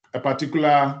across a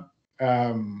particular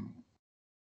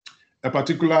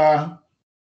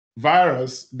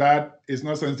virus that is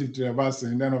not sensitive to the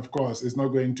vaccine, then of course it's not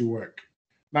going to work.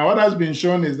 Now, what has been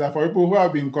shown is that for people who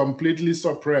have been completely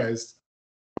suppressed,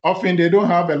 often they don't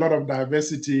have a lot of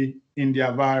diversity in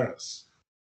their virus.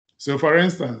 So for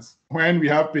instance, when we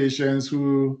have patients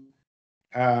who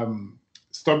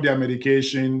stop their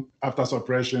medication after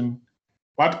suppression,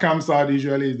 what comes out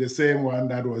usually is the same one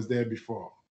that was there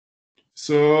before.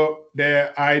 So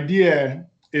the idea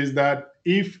is that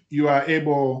if you are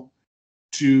able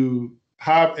to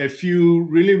have a few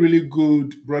really, really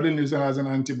good broadly neutralizing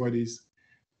antibodies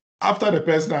after the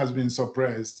person has been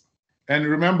suppressed, and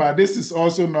remember, this is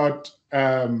also not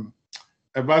a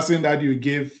vaccine that you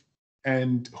give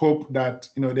and hope that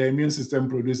the immune system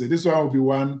produces. This one will be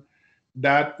one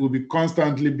that will be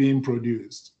constantly being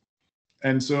produced.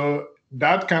 And so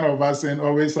that kind of vaccine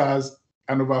always has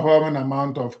an overwhelming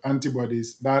amount of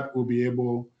antibodies that will be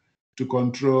able to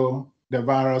control the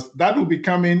virus. That will be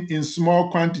coming in small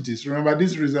quantities. Remember,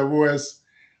 these reservoirs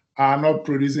are not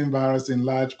producing virus in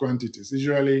large quantities.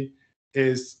 Usually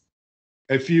it's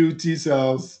a few T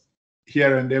cells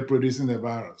here and there producing the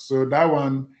virus. So that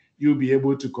one you'll be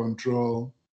able to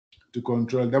control.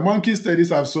 The monkey studies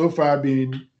have so far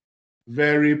been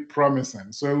very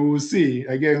promising. So we'll see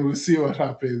what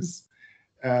happens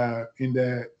in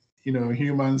the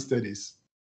human studies.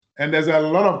 And there's a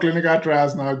lot of clinical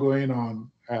trials now going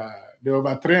on. There are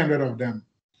over 300 of them.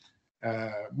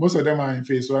 Most of them are in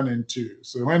phase 1 and 2.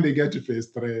 So when they get to phase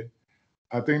 3,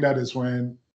 I think that is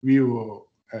when we will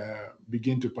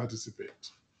begin to participate.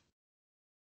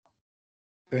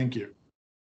 Thank you.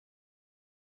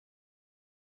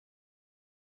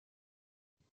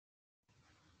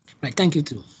 Right, thank you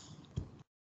too.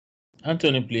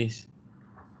 Anthony, please.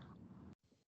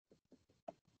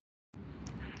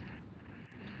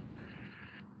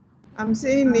 I'm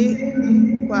seeing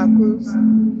Nick Kwaku's.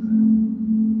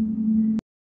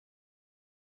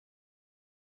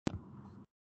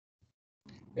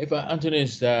 If Anthony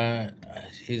is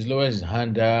he's lowered his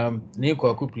hand, Nick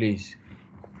Kwaku, please.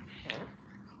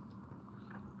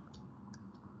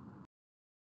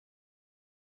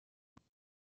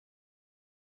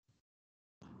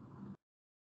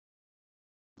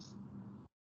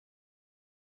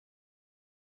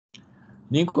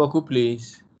 Nick Kwaku,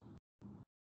 please.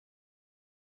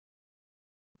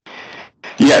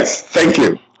 Yes, thank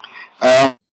you.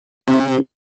 I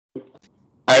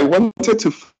wanted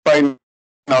to find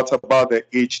out about the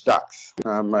HDACs,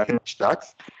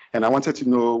 and I wanted to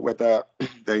know whether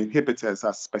the inhibitors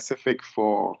are specific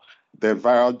for the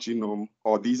viral genome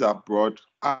or these are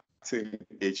broad-acting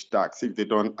HDACs if they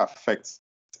don't affect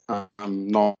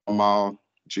normal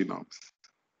genomes.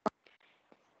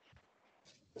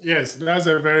 Yes, that's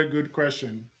a very good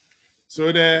question.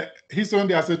 So the histone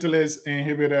deacetylase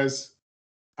inhibitors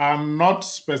are not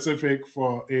specific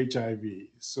for HIV.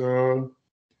 So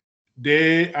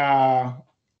they are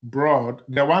broad.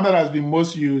 The one that has been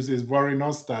most used is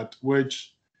vorinostat,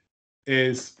 which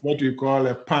is what we call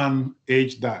a pan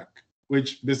HDAC,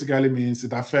 which basically means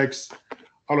it affects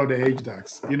all of the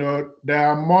HDACs. There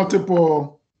are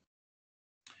multiple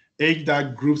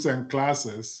HDAC groups and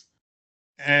classes.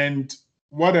 And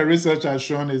what the research has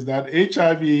shown is that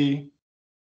HIV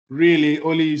really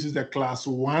only uses the class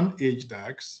 1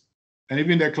 HDACs. And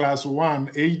even the class 1,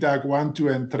 HDAC 1, 2,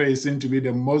 and 3 seem to be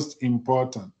the most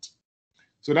important.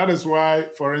 So that is why,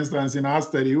 for instance, in our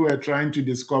study, we were trying to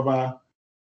discover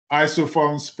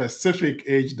isoform-specific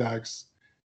HDACs,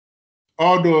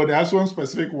 although the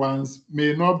isoform-specific ones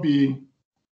may not be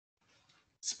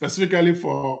specifically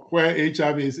for where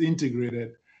HIV is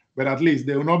integrated, but at least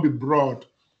they will not be broad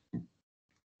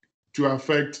to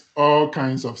affect all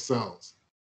kinds of cells.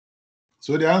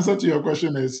 So the answer to your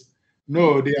question is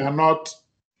no, they are not,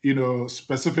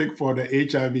 specific for the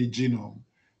HIV genome.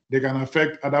 They can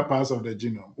affect other parts of the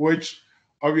genome, which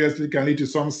obviously can lead to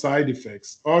some side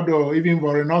effects. Although even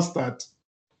vorinostat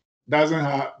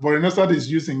vorinostat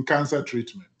is used in cancer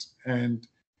treatment, and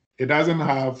it doesn't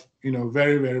have,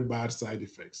 very, very bad side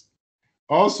effects.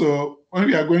 Also, when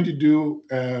we are going to do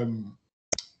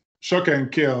shock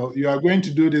and kill, you are going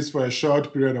to do this for a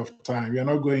short period of time. You're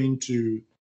not going to,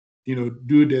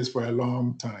 do this for a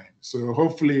long time. So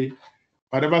hopefully,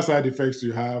 whatever side effects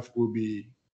you have will be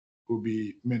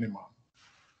minimal.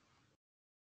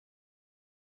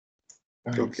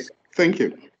 Thanks. Okay, thank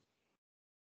you.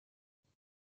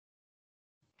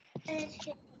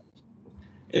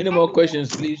 Any more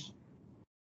questions, please?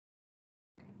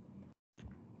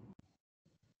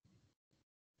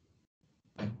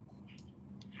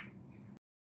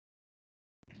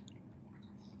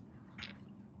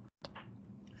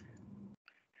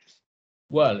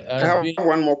 Well, I have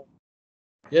one more.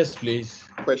 Yes, please.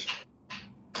 Question.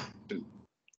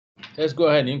 Let's go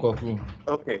ahead, Nkoku.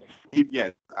 Okay.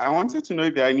 Yes, I wanted to know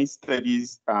if there are any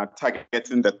studies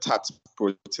targeting the TAT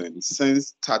protein,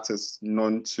 since TAT is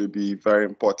known to be very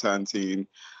important in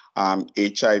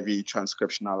HIV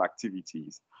transcriptional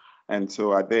activities. And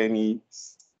so are there any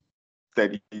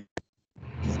studies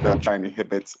that try and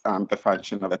inhibit the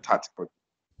function of the TAT protein?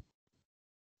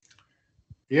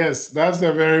 Yes, that's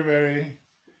a very, very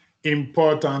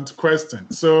important question.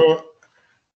 So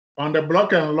on the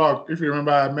block and lock, if you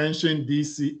remember, I mentioned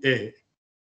DCA.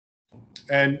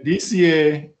 And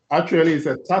DCA actually is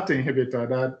a TAT inhibitor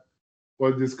that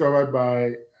was discovered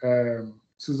by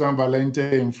Susan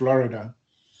Valente in Florida.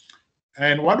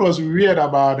 And what was weird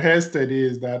about her study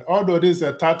is that although this is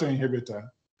a TAT inhibitor,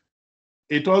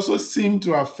 it also seemed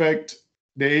to affect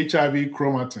the HIV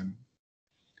chromatin.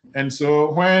 And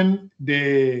so when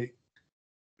you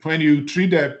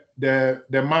treat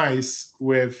the mice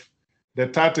with the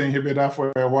TAT inhibitor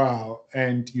for a while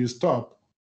and you stop,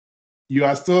 you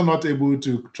are still not able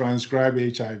to transcribe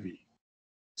HIV.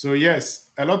 So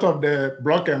yes, a lot of the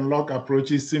block and lock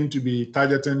approaches seem to be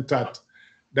targeting TAT.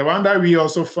 The one that we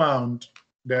also found,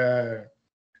 the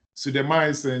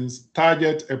pseudomycins,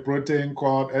 target a protein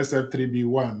called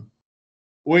SF3B1,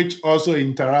 which also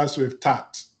interacts with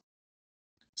TAT.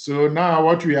 So now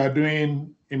what we are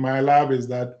doing in my lab is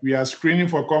that we are screening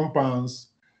for compounds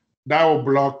that will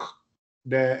block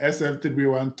the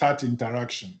SF3B1 TAT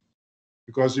interaction,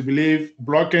 because we believe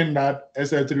blocking that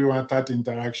SF3B1 TAT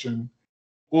interaction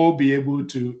will be able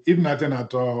to, if nothing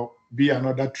at all, be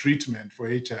another treatment for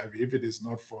HIV if it is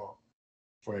not for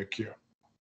a cure.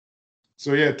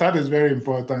 So yeah, TAT is very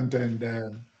important,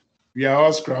 and we are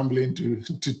all scrambling to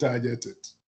target it.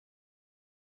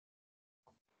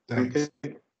 Thanks.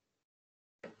 Okay.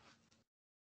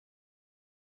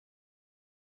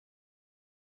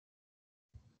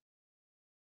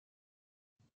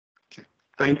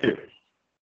 Thank you.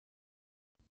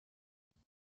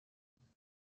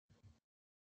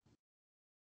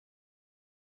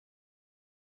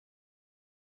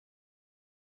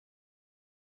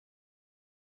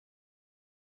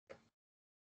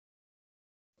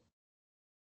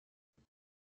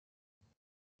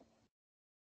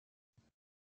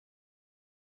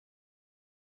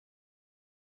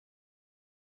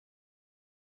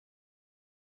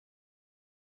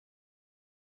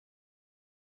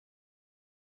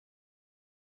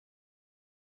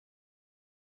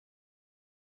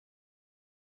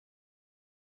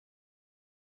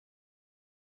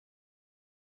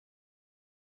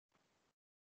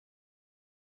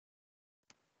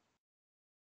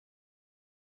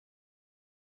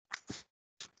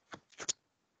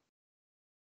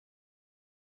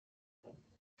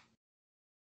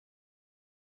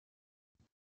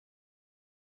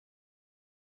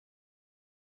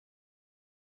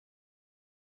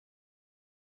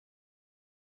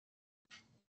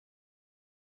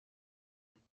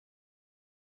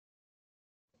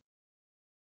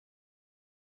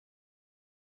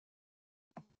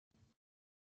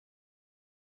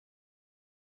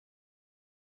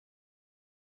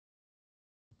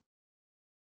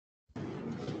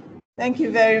 Thank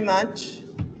you very much.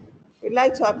 We'd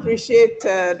like to appreciate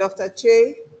Dr.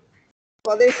 Che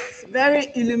for this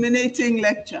very illuminating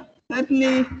lecture,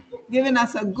 certainly giving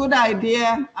us a good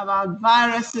idea about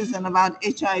viruses and about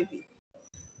HIV.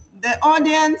 The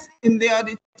audience in the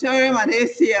auditorium at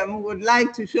ACM would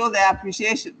like to show their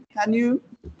appreciation. Can you?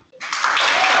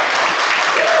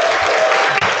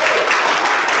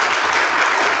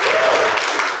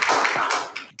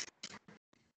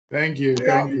 Thank you.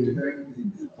 Thank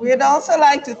you. We'd also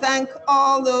like to thank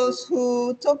all those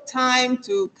who took time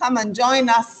to come and join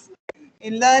us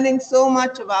in learning so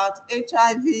much about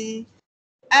HIV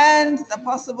and the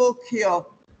possible cure.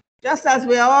 Just as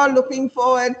we are all looking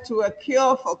forward to a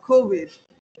cure for COVID,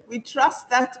 we trust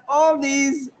that all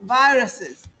these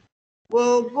viruses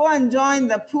will go and join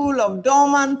the pool of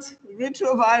dormant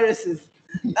retroviruses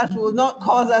that will not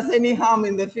cause us any harm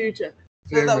in the future,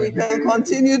 so that we can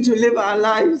continue to live our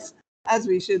lives as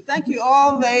we should. Thank you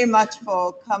all very much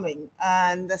for coming,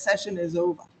 and the session is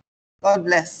over. God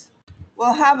bless.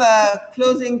 We'll have a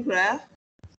closing prayer.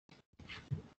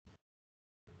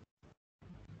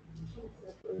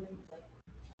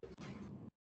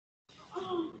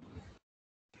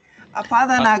 Our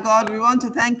Father and our God, we want to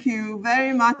thank you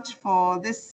very much for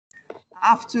this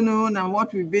afternoon and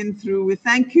what we've been through. We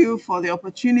thank you for the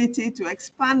opportunity to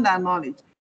expand our knowledge.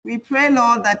 We pray,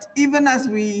 Lord, that even as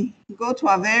we go to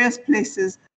our various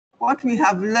places, what we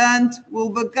have learned will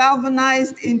be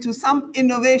galvanized into some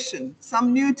innovation,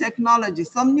 some new technology,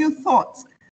 some new thoughts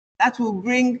that will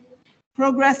bring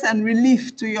progress and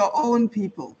relief to your own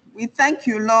people. We thank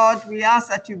you, Lord. We ask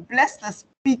that you bless the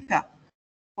speaker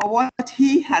for what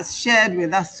he has shared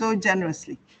with us so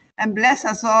generously, and bless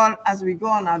us all as we go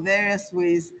on our various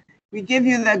ways. We give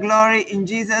you the glory in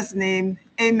Jesus' name.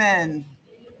 Amen.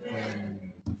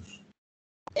 Amen.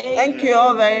 Thank you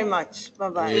all very much.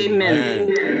 Bye-bye.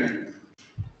 Amen.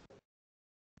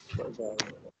 Bye-bye.